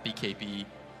 get that BKB.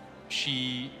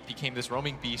 She became this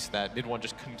roaming beast that mid one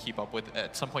just couldn't keep up with.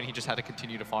 At some point, he just had to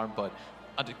continue to farm, but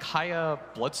a Kaya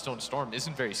Bloodstone Storm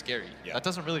isn't very scary. Yeah. That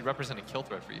doesn't really represent a kill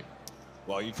threat for you.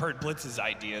 Well, you've heard Blitz's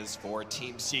ideas for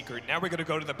Team Secret. Now we're going to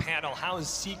go to the panel. How is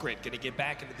Secret going to get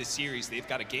back into the series? They've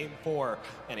got a Game 4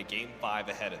 and a Game 5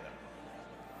 ahead of them.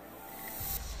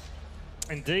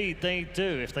 Indeed, they do.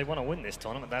 If they want to win this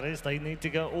tournament, that is, they need to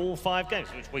go all 5 games,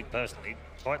 which we personally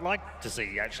quite like to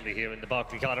see actually here in the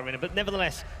Barclaycard Arena. But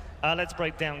nevertheless, let's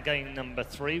break down game number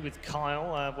 3 with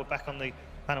Kyle. We're back on the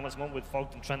panel once more with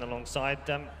Vogt and Trent alongside.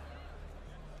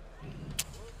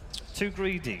 Too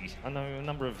greedy. I know a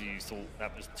number of you thought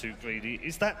that was too greedy.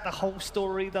 Is that the whole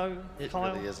story, though, Kyle?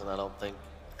 It really isn't, I don't think.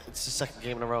 It's the second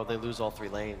game in a row they lose all 3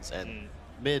 lanes, and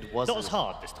mid wasn't... Not as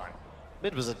hard this time.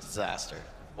 Mid was a disaster.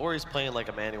 Ori's playing like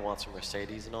a man who wants a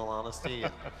Mercedes, in all honesty.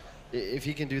 And if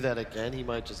he can do that again, he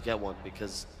might just get one,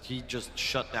 because he just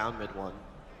shut down mid one,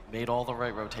 made all the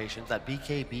right rotations. That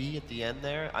BKB at the end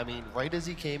there, I mean, right as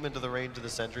he came into the range of the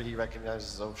sentry, he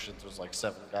recognizes, oh shit, there's like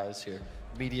 7 guys here.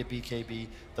 Immediate BKB,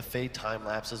 the fade time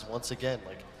lapses once again.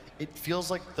 Like, it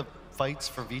feels like the fights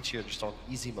for Vici are just on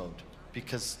easy mode,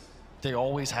 because they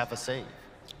always have a save.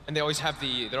 And they always have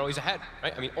they're always ahead,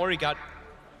 right? I mean, Ori got,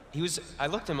 I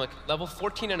looked at him like level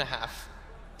 14 and a half,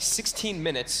 16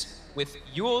 minutes with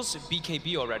Yule's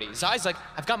BKB already. Zai's like,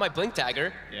 I've got my Blink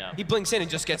Dagger. Yeah. He blinks in and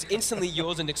just gets instantly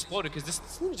Yule's and exploded, because this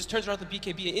just turns around the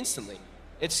BKB instantly.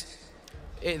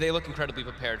 They look incredibly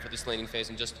prepared for this laning phase,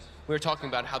 and just, we were talking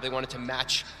about how they wanted to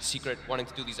match Secret, wanting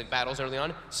to do these like battles early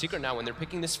on. Secret now, when they're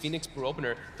picking this Phoenix Brew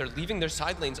opener, they're leaving their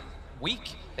side lanes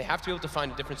weak. They have to be able to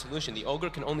find a different solution. The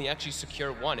Ogre can only actually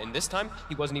secure one, and this time,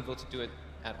 he wasn't able to do it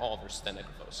at all versus the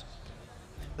Necrophos.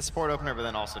 The support opener, but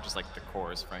then also just like the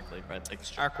cores, frankly, right? Like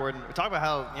Arc Warden, we talk about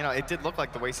how, you know, it did look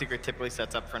like the way Secret typically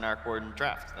sets up for an Arc Warden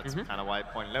draft. That's kind of why I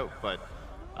pointed out, but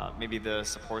maybe the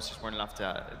supports just weren't enough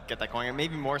to get that going, and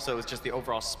maybe more so it's just the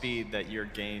overall speed that you're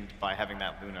gained by having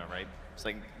that Luna, right? It's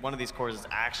like one of these cores is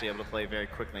actually able to play very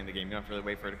quickly in the game. You don't have to really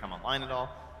wait for it to come online at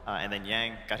all. And then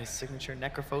Yang got his signature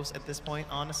Necrophos at this point,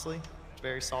 honestly. It's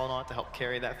very solid on it to help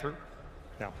carry that through.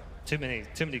 No, too many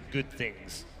good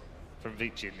things from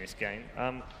Vici in this game.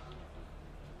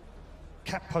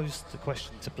 Cap posed the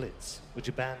question to Blitz, would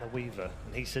you ban the Weaver?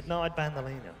 And he said, no, I'd ban the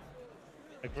Lina.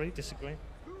 Agree, disagree?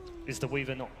 Is the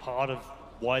Weaver not part of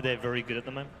why they're very good at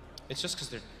the moment? It's just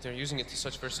because they're using it to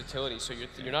such versatility, so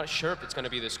you're not sure if it's going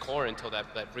to be this core until that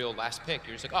real last pick.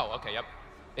 You're just like, oh, okay, yep,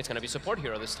 it's going to be support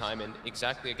hero this time, and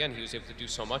exactly, again, he was able to do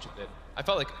so much of it. I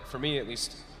felt like, for me at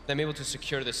least, them able to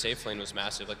secure the safe lane was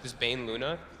massive. Like this Bane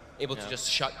Luna, able to just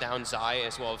shut down Zai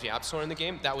as well as Yapzor in the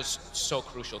game, that was so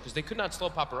crucial, because they could not slow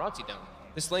Paparazzi down.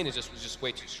 This lane was just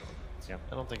way too strong. Yeah.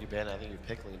 I don't think you ban it, I think you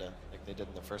pick Lina, like they did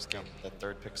in the first game. That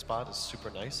 3rd pick spot is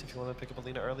super nice if you want to pick up a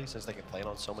Lina early, since they can play it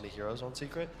on so many heroes on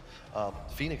Secret.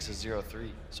 Phoenix is 0-3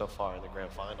 so far in the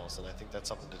grand finals, and I think that's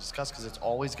something to discuss, because it's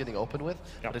always getting open with,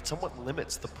 but it somewhat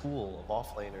limits the pool of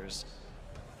off-laners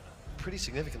pretty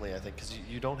significantly, I think, because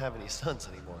you don't have any stuns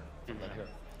anymore from that hero.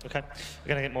 Okay, we're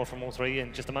going to get more from all 3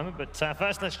 in just a moment, but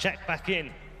first let's check back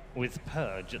in with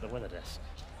Purge at the weather desk.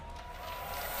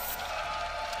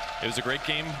 It was a great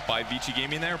game by Vici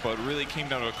Gaming there, but really came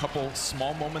down to a couple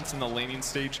small moments in the laning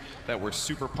stage that were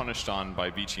super punished on by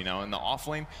Vici. Now in the off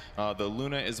lane, the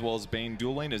Luna as well as Bane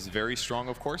dual lane is very strong,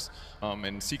 of course,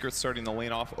 and Secret starting the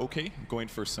lane off okay, going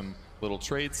for some little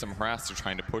trades, some harass. They're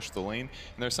trying to push the lane,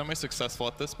 and they're semi-successful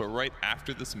at this, but right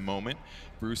after this moment,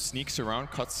 Bruce sneaks around,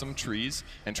 cuts some trees,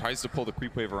 and tries to pull the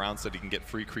creep wave around so that he can get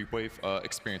free creep wave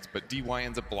experience. But DY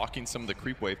ends up blocking some of the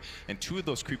creep wave, and 2 of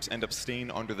those creeps end up staying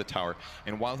under the tower.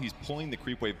 And while he's pulling the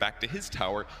creep wave back to his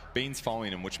tower, Bane's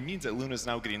following him, which means that Luna's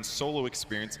now getting solo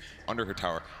experience under her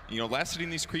tower. You know, last hitting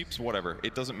these creeps, whatever.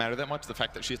 It doesn't matter that much. The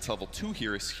fact that she hits level 2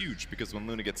 here is huge, because when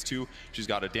Luna gets 2, she's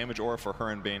got a damage aura for her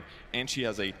and Bane, and she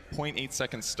has a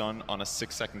 0.8-second stun on a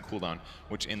 6-second cooldown,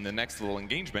 which in the next little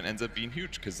engagement ends up being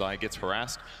huge, because Zai gets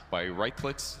harassed by right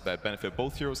clicks that benefit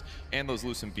both heroes and those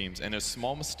Lucent beams. And a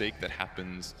small mistake that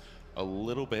happens a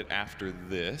little bit after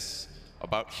this,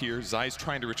 about here, Zai's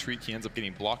trying to retreat. He ends up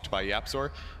getting blocked by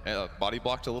Yapzor, body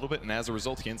blocked a little bit, and as a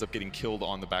result, he ends up getting killed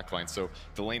on the backline. So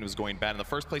the lane was going bad in the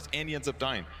first place, and he ends up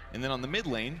dying. And then on the mid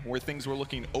lane, where things were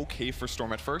looking okay for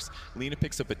Storm at first, Lina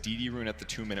picks up a DD rune at the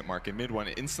 2-minute mark, and mid one,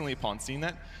 instantly upon seeing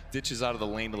that, ditches out of the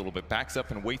lane a little bit, backs up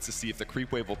and waits to see if the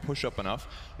creep wave will push up enough.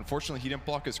 Unfortunately, he didn't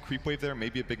block his creep wave there,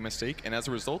 maybe a big mistake, and as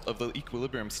a result of the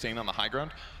equilibrium staying on the high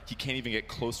ground, he can't even get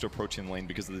close to approaching the lane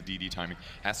because of the DD timing.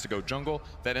 Has to go jungle.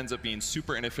 That ends up being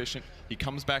super inefficient. He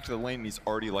comes back to the lane and he's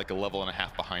already like a level and a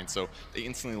half behind. So they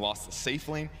instantly lost the safe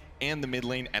lane and the mid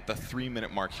lane at the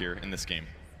 3-minute mark here in this game.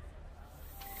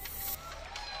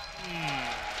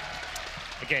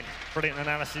 Again, brilliant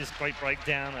analysis, great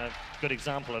breakdown, a good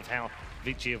example of how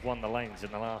Vici have won the lanes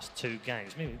in the last 2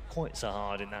 games. Maybe quite so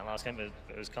hard in that last game,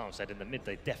 but as Carl said, in the mid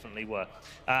they definitely were.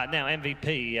 Now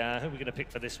MVP, who are we going to pick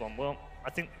for this one? Well, I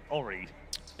think Ori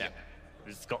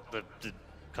has got the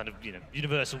kind of, you know,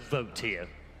 universal vote here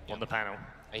on the panel.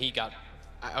 And he got,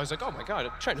 I was like, oh my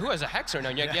god, Trent, who has a Hexer now?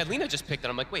 Yeah, Lina just picked it.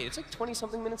 I'm like, wait, it's like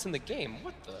 20-something minutes in the game.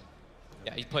 What the?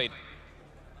 Yeah, he played,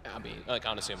 I mean, like,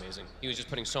 honestly amazing. He was just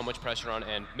putting so much pressure on,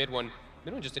 and mid one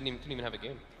just couldn't even have a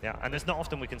game. Yeah, and it's not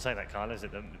often we can say that, Kyle, is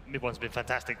it? The mid one's been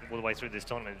fantastic all the way through this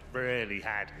tournament. It's rarely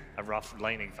had a rough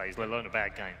laning phase, let alone a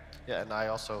bad game. Yeah, and I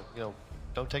also, you know,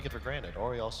 don't take it for granted.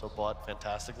 Ori also bought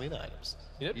fantastic Lina items.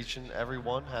 Yep. Each and every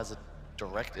one has a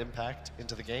direct impact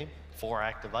into the game. 4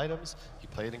 active items. He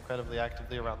played incredibly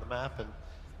actively around the map, and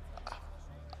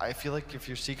I feel like if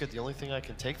you're Secret, the only thing I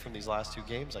can take from these last 2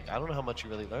 games, like, I don't know how much you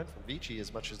really learned from Vici,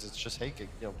 as much as it's just, hey, you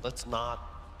know, let's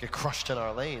not get crushed in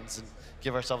our lanes and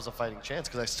give ourselves a fighting chance,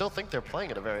 because I still think they're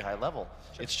playing at a very high level.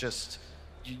 Sure. It's just,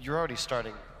 you're already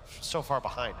starting so far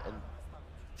behind, and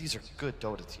these are good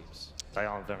Dota teams. They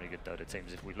are very good Dota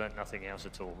teams, if we learned nothing else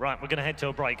at all. Right, we're going to head to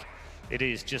a break. It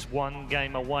is just 1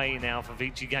 game away now for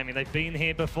Vici Gaming. They've been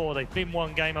here before. They've been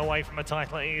 1 game away from a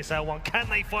title at ESL One. Can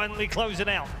they finally close it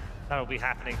out? That'll be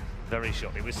happening very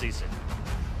shortly. We'll see you soon.